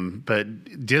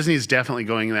 But Disney is definitely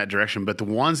going in that direction. But the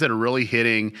ones that are really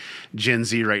hitting Gen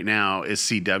Z right now is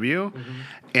CW. Mm-hmm.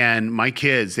 And my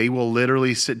kids, they will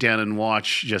literally sit down and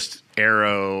watch just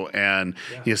Arrow and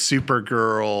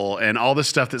Supergirl and all the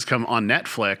stuff that's come on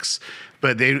Netflix.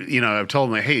 But they, I've told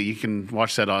them, like, hey, you can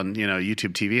watch that on,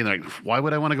 YouTube TV. And they're like, why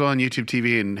would I want to go on YouTube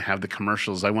TV and have the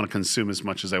commercials? I want to consume as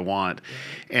much as I want.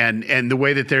 Yeah. And the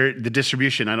way that the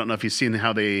distribution, I don't know if you've seen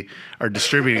how they are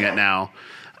distributing it now.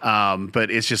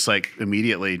 But it's just like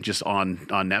immediately just on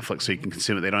Netflix, so you can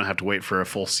consume it. They don't have to wait for a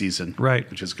full season, right?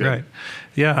 Which is good. Right.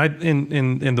 Yeah.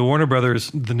 In the Warner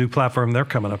Brothers, the new platform they're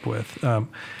coming up with. So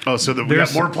we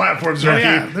got more platforms, right?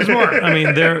 Yeah, there's more. I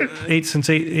mean,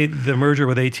 the merger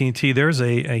with AT&T, there's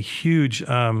a huge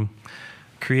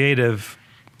creative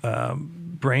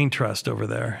brain trust over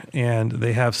there, and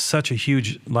they have such a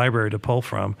huge library to pull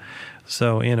from.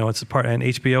 So it's a part, and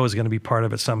HBO is going to be part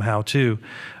of it somehow too.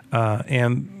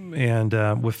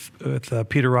 With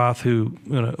Peter Roth, who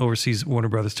oversees Warner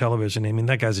Brothers Television, I mean,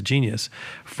 that guy's a genius.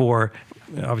 For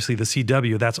obviously the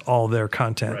CW, that's all their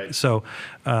content. Right. So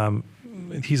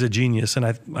he's a genius, and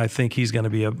I think he's going to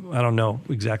be I don't know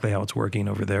exactly how it's working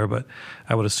over there, but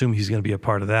I would assume he's going to be a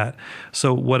part of that.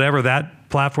 So whatever that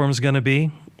platform is going to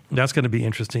be, that's going to be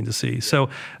interesting to see. So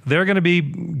they're going to be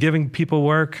giving people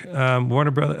work.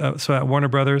 Warner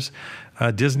Brothers,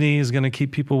 Disney is going to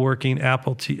keep people working.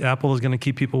 Apple is going to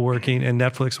keep people working, and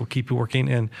Netflix will keep you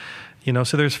working. And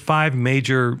so there's 5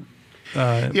 major.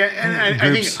 And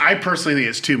I personally think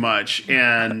it's too much,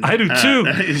 and I do too.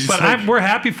 But we're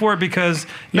happy for it because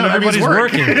everybody's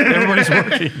working. Everybody's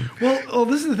working. Well,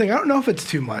 this is the thing. I don't know if it's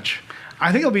too much.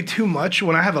 I think it'll be too much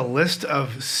when I have a list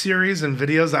of series and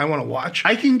videos that I want to watch.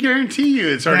 I can guarantee you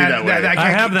it's already that way. I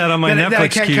have that on my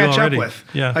Netflix queue already.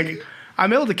 Yeah. Like,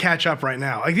 I'm able to catch up right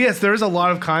now. Like, yes, there is a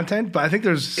lot of content, but I think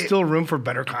there's still room for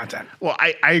better content. Well,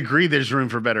 I agree there's room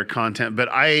for better content, but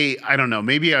I don't know.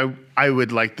 Maybe I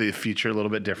would like the future a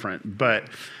little bit different, but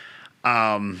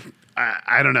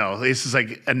I don't know. This is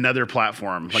like another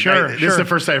platform. Like this is the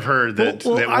first I've heard that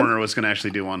Warner was going to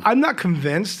actually do one. I'm not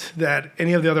convinced that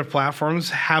any of the other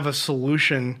platforms have a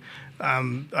solution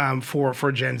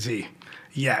for Gen Z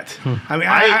yet. I mean,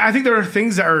 I think there are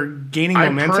things that are gaining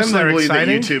momentum that are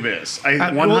exciting. That YouTube is.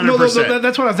 100%. No,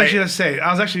 that's what I was actually going to say.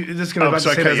 I was actually just going to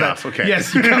say that. Cut you off. Okay.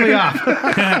 Yes, you cut me off.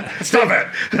 Stop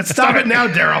it. Stop it now,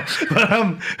 Daryl.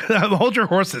 But hold your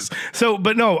horses.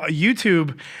 But no,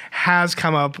 YouTube has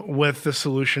come up with the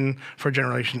solution for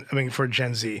for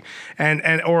Gen Z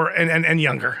and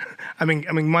younger. I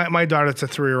mean, my daughter, that's a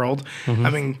 3-year-old. Mm-hmm. I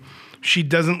mean, she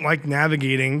doesn't like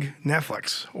navigating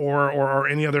Netflix or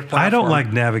any other platform. I don't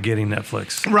like navigating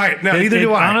Netflix. Right. No, neither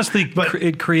do I. Honestly, but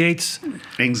it creates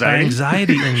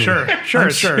anxiety in me. Sure.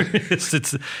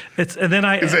 It's and then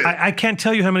I can't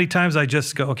tell you how many times I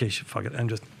just go, okay, fuck it. You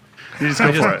just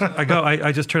go for it.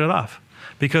 I just turn it off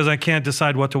because I can't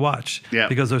decide what to watch. Yeah.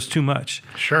 Because there's too much.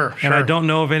 Sure. And I don't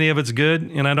know if any of it's good,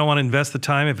 and I don't want to invest the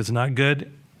time if it's not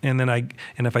good. And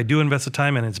if I do invest the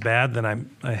time and it's bad, then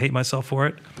I hate myself for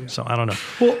it. Yeah. So I don't know.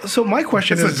 Well, so my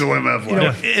question is, a dilemma of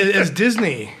life. Is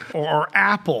Disney or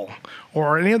Apple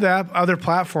or any of the other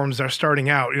platforms that are starting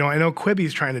out? I know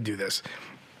Quibi's trying to do this.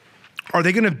 Are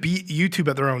they going to beat YouTube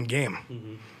at their own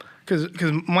game? Because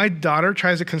my daughter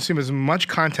tries to consume as much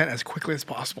content as quickly as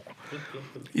possible.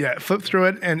 Yeah, flip through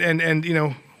it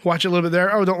and watch it a little bit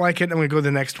there. Oh, don't like it. I'm going to go to the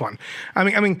next one. I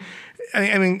mean,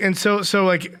 my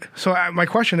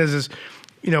question is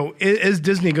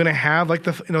Disney going to have like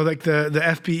the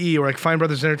FBE or like Fine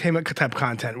Brothers Entertainment type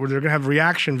content where they're going to have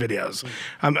reaction videos,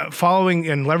 following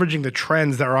and leveraging the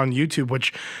trends that are on YouTube,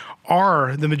 which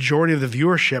are the majority of the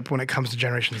viewership when it comes to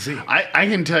Generation Z? I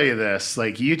can tell you this,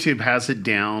 like YouTube has it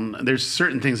down. There's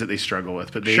certain things that they struggle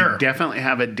with, but they definitely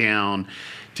have it down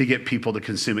to get people to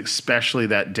consume, especially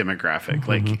that demographic. Mm-hmm.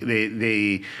 Like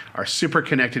they are super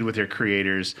connected with their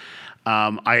creators.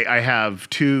 I have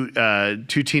two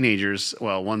teenagers.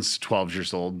 Well, one's 12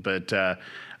 years old, but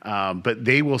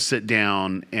they will sit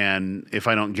down, and if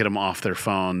I don't get them off their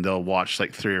phone, they'll watch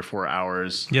like 3 or 4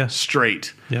 hours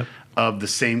straight of the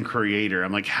same creator.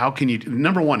 I'm like, how can you?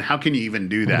 Number one, how can you even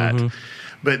do that? Mm-hmm.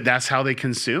 but that's how they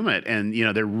consume it. And,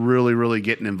 they're really, really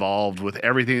getting involved with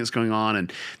everything that's going on.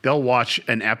 And they'll watch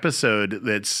an episode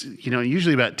that's,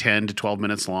 usually about 10 to 12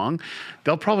 minutes long.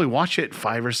 They'll probably watch it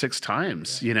 5 or 6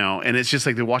 times, and it's just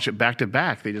like they watch it back to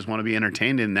back. They just want to be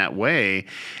entertained in that way.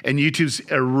 And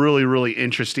YouTube's a really, really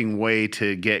interesting way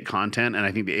to get content. And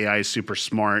I think the AI is super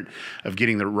smart of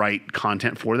getting the right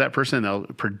content for that person. They'll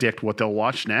predict what they'll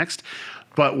watch next.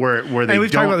 But where they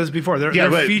we've talked about this before. Their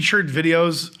featured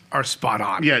videos are spot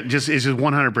on. Yeah, it's just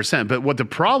 100%. But what the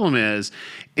problem is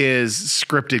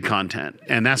scripted content,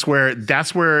 and that's where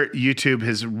YouTube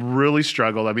has really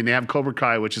struggled. I mean, they have Cobra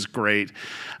Kai, which is great.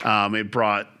 It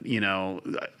brought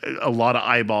a lot of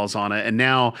eyeballs on it, and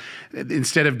now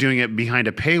instead of doing it behind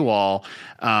a paywall,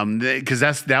 because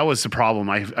that was the problem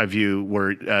I view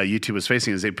where YouTube was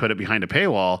facing, is they put it behind a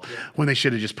paywall when they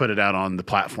should have just put it out on the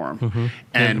platform. Mm-hmm.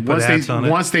 And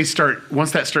once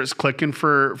that starts clicking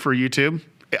for YouTube,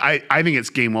 I think it's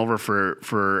game over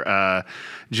for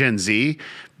Gen Z,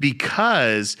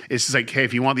 because it's just like, hey,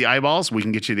 if you want the eyeballs, we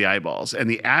can get you the eyeballs. And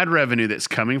the ad revenue that's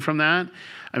coming from that,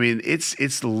 I mean,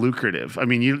 it's lucrative. I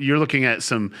mean, you're looking at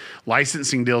some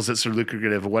licensing deals that's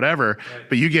lucrative or whatever,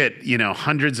 but you get,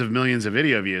 hundreds of millions of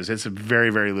video views. It's very,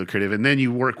 very lucrative. And then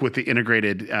you work with the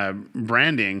integrated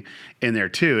branding in there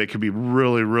too. It could be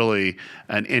really, really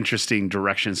an interesting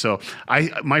direction. So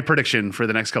my prediction for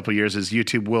the next couple of years is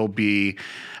YouTube will be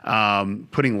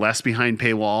putting less behind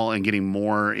paywall and getting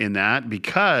more in that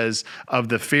because of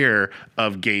the fear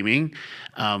of gaming.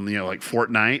 Like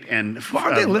Fortnite and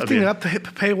are they lifting up the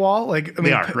paywall? Like, I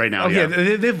mean, they are right now. Okay,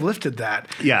 yeah. They've lifted that.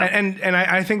 Yeah, and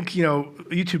I think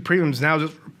YouTube Premium's now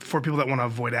just for people that want to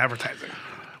avoid advertising.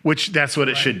 Which that's what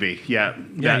it should be. Yeah,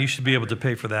 yeah. You should be able to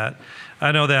pay for that.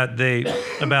 I know that they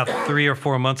about 3 or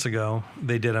 4 months ago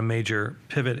they did a major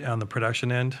pivot on the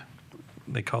production end.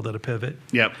 They called it a pivot.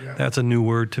 Yep. Yeah. That's a new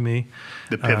word to me.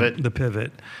 The pivot. The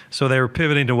pivot. So they were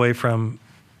pivoting away from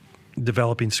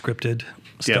developing scripted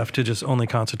stuff to just only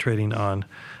concentrating on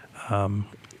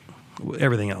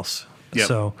everything else. Yep.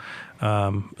 So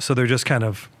they're just kind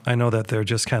of, I know that they're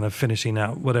just kind of finishing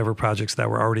out whatever projects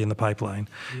that were already in the pipeline,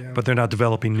 but they're not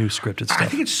developing new scripted stuff. I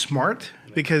think it's smart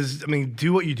because, I mean,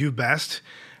 do what you do best.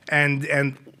 And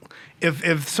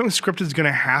if something scripted is going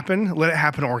to happen, let it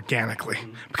happen organically.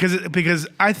 Because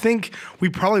I think we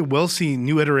probably will see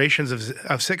new iterations of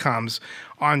sitcoms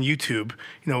on YouTube,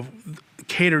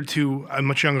 catered to a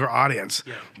much younger audience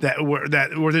where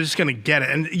they're just going to get it.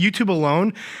 And YouTube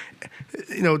alone,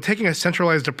 taking a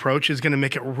centralized approach is going to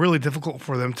make it really difficult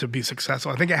for them to be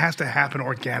successful. I think it has to happen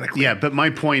organically. Yeah, but my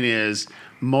point is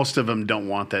most of them don't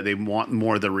want that. They want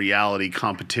more the reality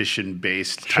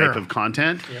competition-based type of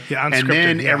content. Yeah, and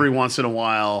then every once in a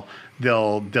while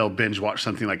they'll binge watch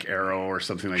something like Arrow or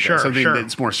something like that. Something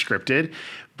that's more scripted.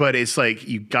 But it's like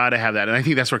you got to have that. And I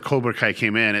think that's where Cobra Kai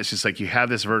came in. It's just like you have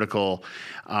this vertical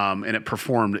and it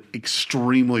performed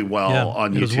extremely well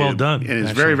on YouTube. It was well done. And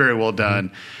it's very, very well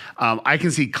done. I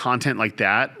can see content like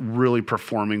that really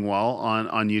performing well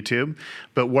on YouTube.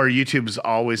 But where YouTube's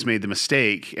always made the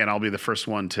mistake, and I'll be the first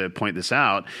one to point this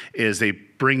out, is they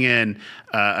bring in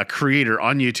a creator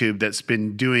on YouTube that's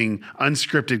been doing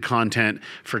unscripted content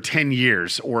for 10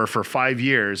 years or for 5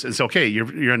 years. And so, okay,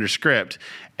 you're under script,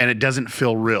 and it doesn't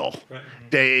feel real. Right.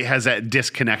 It has that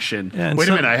disconnection. Yeah, wait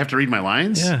a minute, I have to read my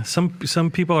lines? Yeah, some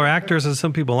people are actors and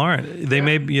some people aren't. They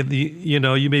may be,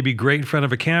 you may be great in front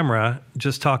of a camera,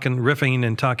 just riffing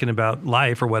and talking about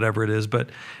life or whatever it is. But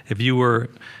if you were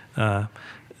the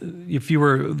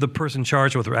person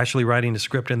charged with actually writing the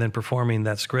script and then performing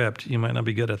that script, you might not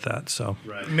be good at that. So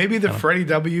maybe the Freddie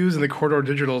W's and the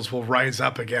Corridor Digitals will rise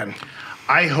up again.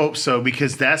 I hope so,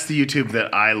 because that's the YouTube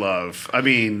that I love. I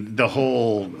mean, the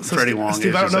whole Freddie Wong.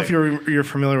 Steve, I don't know if you're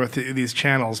familiar with these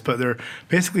channels, but they're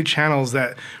basically channels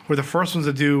that were the first ones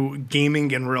to do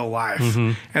gaming in real life,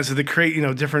 and so they create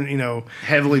different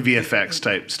heavily VFX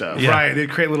type stuff. Yeah. Right, they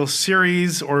create little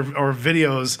series or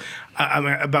videos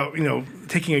about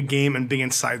taking a game and being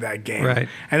inside that game. Right,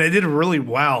 and it did really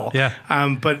well. Yeah,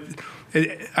 but.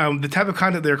 The type of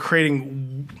content they're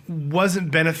creating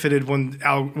wasn't benefited when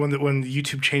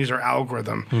YouTube changed their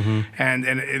algorithm, and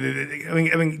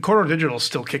I mean Corridor Digital is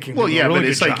still kicking. Well, yeah, really but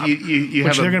it's like you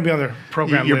which have they're going to be on their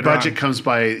program. Your later budget on. comes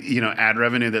by ad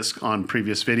revenue that's on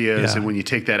previous videos, and when you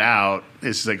take that out,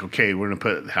 it's like, okay, we're going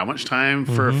to put how much time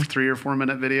for a 3 or 4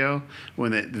 minute video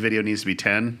when the video needs to be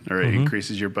 10, or it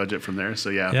increases your budget from there. So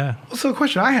yeah. So the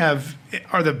question I have: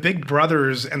 are the Big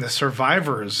Brothers and the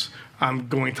Survivors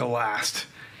going to last?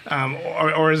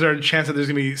 Or is there a chance that there's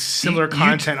going to be similar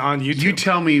content on YouTube? You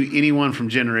tell me anyone from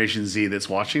Generation Z that's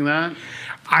watching that.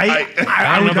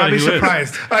 I don't would know not be anybody who is.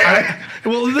 surprised.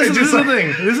 Well, this is just the thing.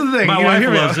 This is the thing. My You know, wife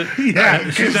hear me loves out. it. Yeah.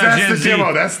 She's Because not that's Gen the Z.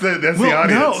 demo. That's the Well,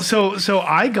 audience. no. So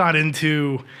I got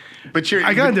into. But you're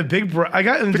I got into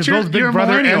both Big you're a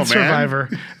Brother millennial, man. and Survivor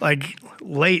like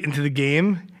late into the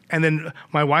game, and then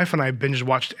my wife and I binge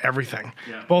watched everything,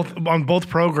 both on both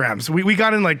programs. We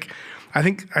got in like. I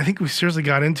think we seriously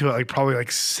got into it like probably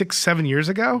like 6-7 years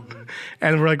ago,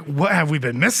 and we're like, what have we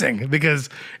been missing? Because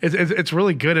it's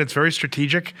really good. It's very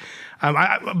strategic.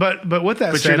 But with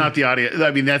that But said, you're not the audience.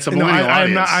 I mean, that's a no, millennial I'm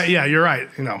audience. not. Yeah, you're right.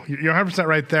 You know, you're 100%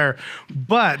 right there.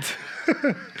 But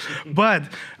but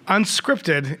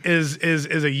unscripted is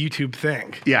a YouTube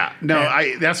thing. Yeah, no,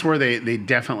 that's where they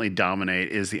definitely dominate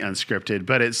is the unscripted.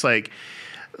 But it's like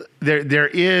there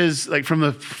is like from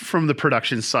the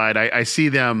production side, I see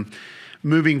them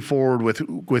moving forward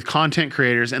with content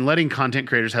creators and letting content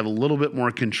creators have a little bit more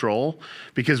control,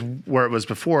 because where it was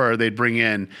before, they'd bring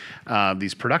in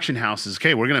these production houses.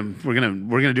 Okay, we're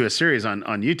gonna do a series on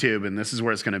YouTube, and this is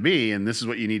where it's gonna be, and this is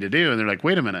what you need to do. And they're like,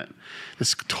 wait a minute,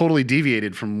 this totally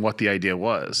deviated from what the idea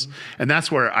was. And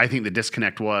that's where I think the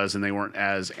disconnect was, and they weren't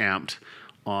as amped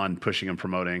on pushing and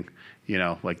promoting,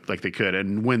 like they could.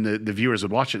 And when the viewers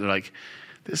would watch it, they're like,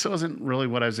 this wasn't really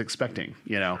what I was expecting,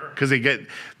 because they get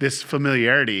this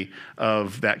familiarity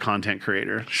of that content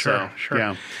creator. Sure.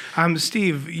 Yeah.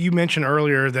 Steve, you mentioned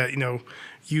earlier that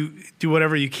you do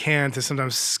whatever you can to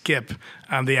sometimes skip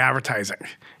the advertising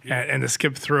and to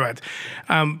skip through it.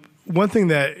 One thing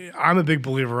that I'm a big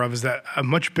believer of is that a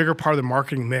much bigger part of the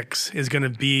marketing mix is going to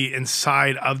be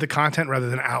inside of the content rather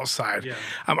than outside. Yeah.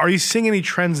 Are you seeing any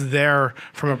trends there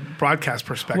from a broadcast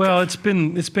perspective? Well, it's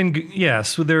been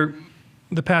yes. So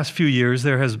the past few years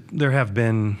there have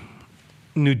been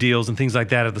new deals and things like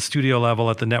that at the studio level,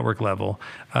 at the network level.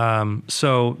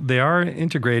 So they are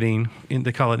integrating.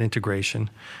 They call it integration.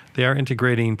 They are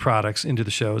integrating products into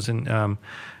the shows. And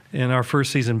in our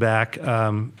first season back,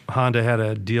 Honda had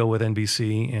a deal with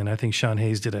NBC, and I think Sean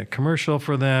Hayes did a commercial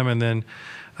for them. And then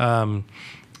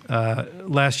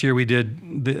last year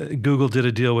Google did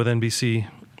a deal with NBC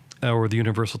or the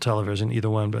Universal Television, either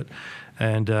one.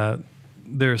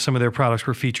 Some of their products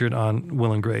were featured on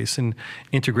Will and Grace and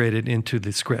integrated into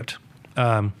the script.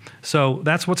 So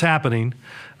that's what's happening.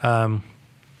 I'm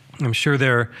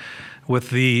sure with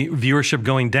the viewership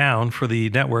going down for the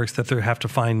networks, that they have to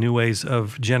find new ways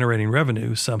of generating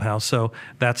revenue somehow. So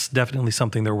that's definitely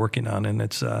something they're working on, and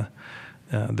it's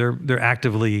they're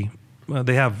actively.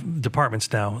 They have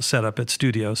departments now set up at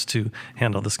studios to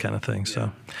handle this kind of thing.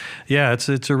 So, yeah,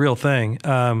 it's a real thing.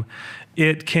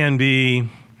 It can be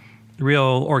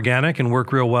real organic and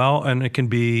work real well, and it can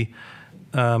be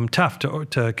tough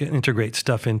to integrate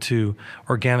stuff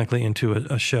organically into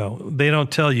a show. They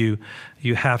don't tell you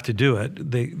have to do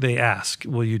it. They ask,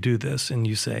 will you do this? And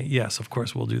you say, yes, of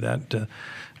course we'll do that,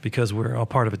 because we're all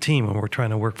part of a team and we're trying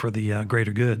to work for the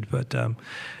greater good. But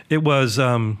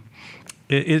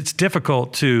it's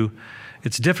difficult to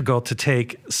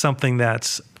take something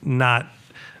that's not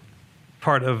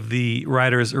part of the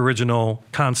writer's original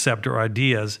concept or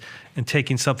ideas and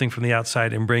taking something from the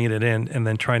outside and bringing it in and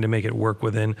then trying to make it work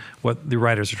within what the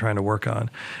writers are trying to work on.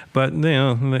 But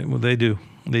they do.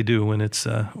 They do when it's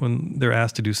when they're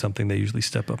asked to do something, they usually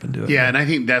step up and do it. Yeah, and I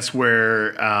think that's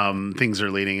where things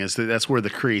are leading. That's where the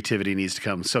creativity needs to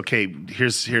come. So, okay,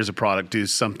 here's a product. Do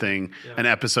something, an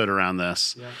episode around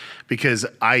this, because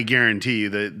I guarantee you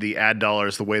that the ad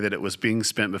dollars, the way that it was being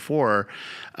spent before,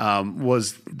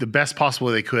 was the best possible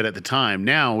they could at the time.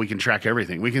 Now we can track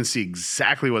everything. We can see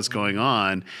exactly what's going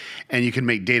on, and you can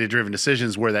make data-driven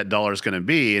decisions where that dollar is going to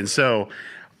be. And so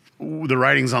the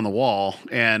writing's on the wall,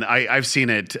 and I've seen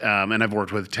it, and I've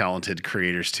worked with talented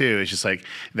creators too. It's just like,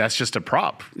 that's just a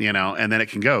prop, and then it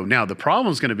can go. Now the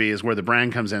problem is going to be is where the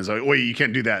brand comes in. It's like, wait, you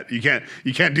can't do that. You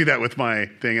can't do that with my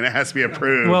thing, and it has to be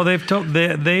approved. Well, they've told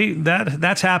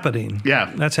that's happening.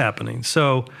 Yeah, that's happening.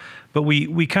 So, but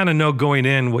we kind of know going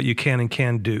in what you can and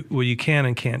can't do. What you can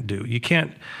and can't do. You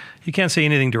can't say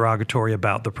anything derogatory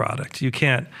about the product. You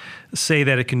can't say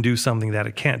that it can do something that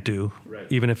it can't do, right,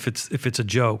 even if it's a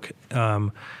joke.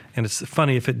 And it's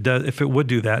funny if it would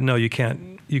do that. No, you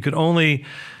can't. You could only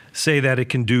say that it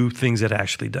can do things it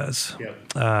actually does.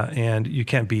 Yeah. And you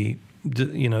can't be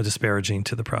disparaging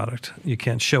to the product. You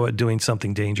can't show it doing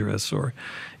something dangerous, or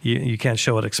you can't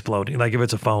show it exploding. Like if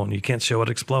it's a phone, you can't show it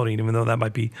exploding, even though that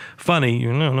might be funny.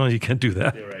 No, you can't do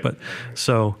that. Right. But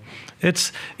so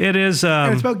it is.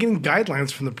 And it's about getting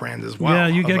guidelines from the brand as well. Yeah,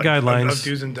 you get guidelines of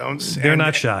do's and don'ts. They're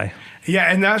not shy.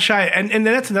 Yeah, and not shy. And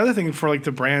that's another thing for like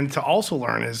the brand to also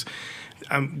learn is,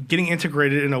 getting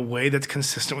integrated in a way that's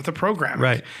consistent with the program.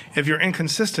 Right. If you're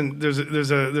inconsistent, there's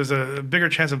a bigger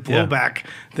chance of blowback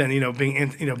than being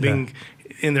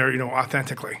in there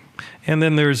authentically. And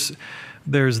then there's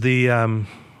the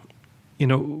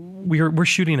we're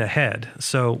shooting ahead,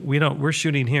 so we're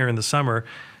shooting here in the summer.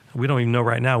 We don't even know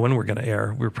right now when we're going to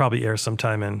air. We'll probably air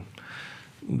sometime in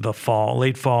the fall,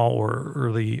 late fall, or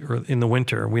early or in the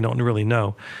winter. We don't really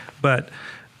know, but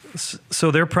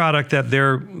so their product that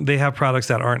they have products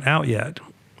that aren't out yet.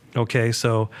 Okay,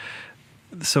 so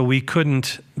they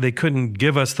couldn't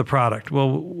give us the product.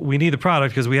 Well, we need the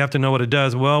product because we have to know what it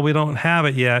does. Well, we don't have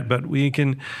it yet, but we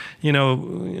can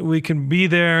be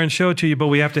there and show it to you, but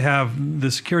we have to have the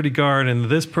security guard and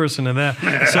this person and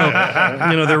that.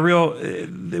 So, they're real.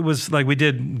 It was like we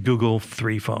did Google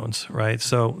 3 phones, right?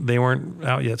 So they weren't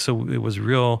out yet. So it was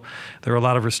real. There were a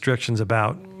lot of restrictions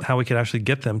about how we could actually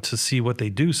get them to see what they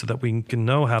do so that we can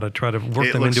know how to try to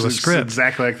work them into a script.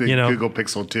 Exactly like the Google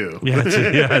Pixel 2.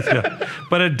 Yeah.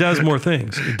 But it does more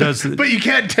things. It does. But you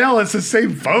can't tell it's the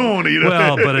same phone.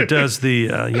 Well, but it does the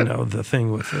the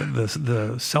thing with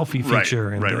the selfie feature,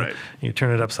 right. You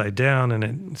turn it upside down,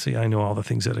 and I know all the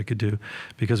things that it could do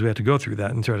because we had to go through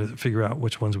that and try to figure out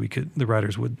which ones the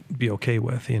writers would be okay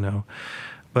with,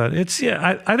 But I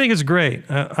think it's great.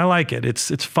 I like it.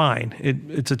 It's fine.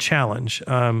 It's a challenge,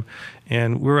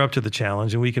 and we're up to the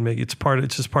challenge, and we can make it's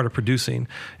just part of producing.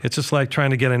 It's just like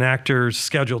trying to get an actor's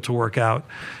schedule to work out,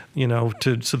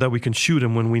 so that we can shoot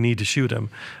him when we need to shoot him.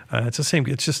 It's the same.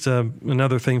 It's just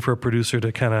another thing for a producer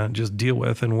to kind of just deal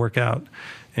with and work out,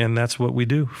 and that's what we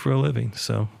do for a living.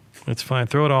 So. It's fine.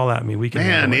 Throw it all at me. We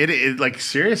can. Man, it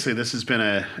seriously, this has been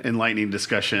an enlightening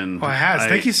discussion. Well, it has.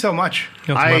 Thank you so much. It's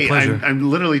my pleasure.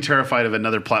 I'm literally terrified of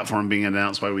another platform being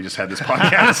announced while we just had this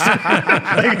podcast.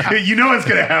 It's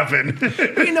going to happen.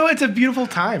 But it's a beautiful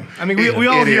time. I mean, we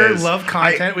all here love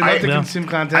content. We love to consume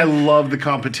content. I love the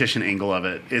competition angle of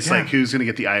it. It's like who's going to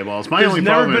get the eyeballs. There's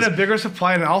never been a bigger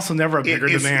supply and also never a bigger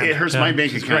demand. It hurts my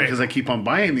bank account because I keep on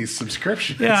buying these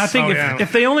subscriptions. Yeah, I think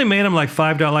if they only made them like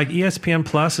 $5, like ESPN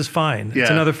Plus is fine. Yeah.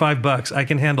 It's another $5. I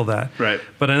can handle that. Right.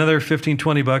 But another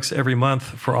 $15-$20 every month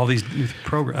for all these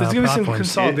programs. There's going to be some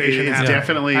consolidation. It's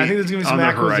definitely I think there's going to be some on the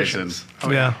acquisitions.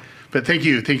 horizon. Yeah. But thank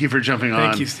you for jumping on.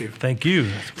 Thank you, Steve. Thank you.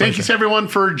 Thank you to everyone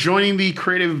for joining the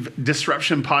Creative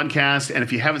Disruption Podcast. And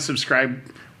if you haven't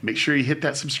subscribed, make sure you hit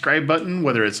that subscribe button,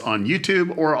 whether it's on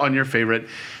YouTube or on your favorite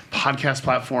podcast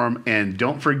platform. And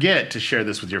don't forget to share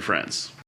this with your friends.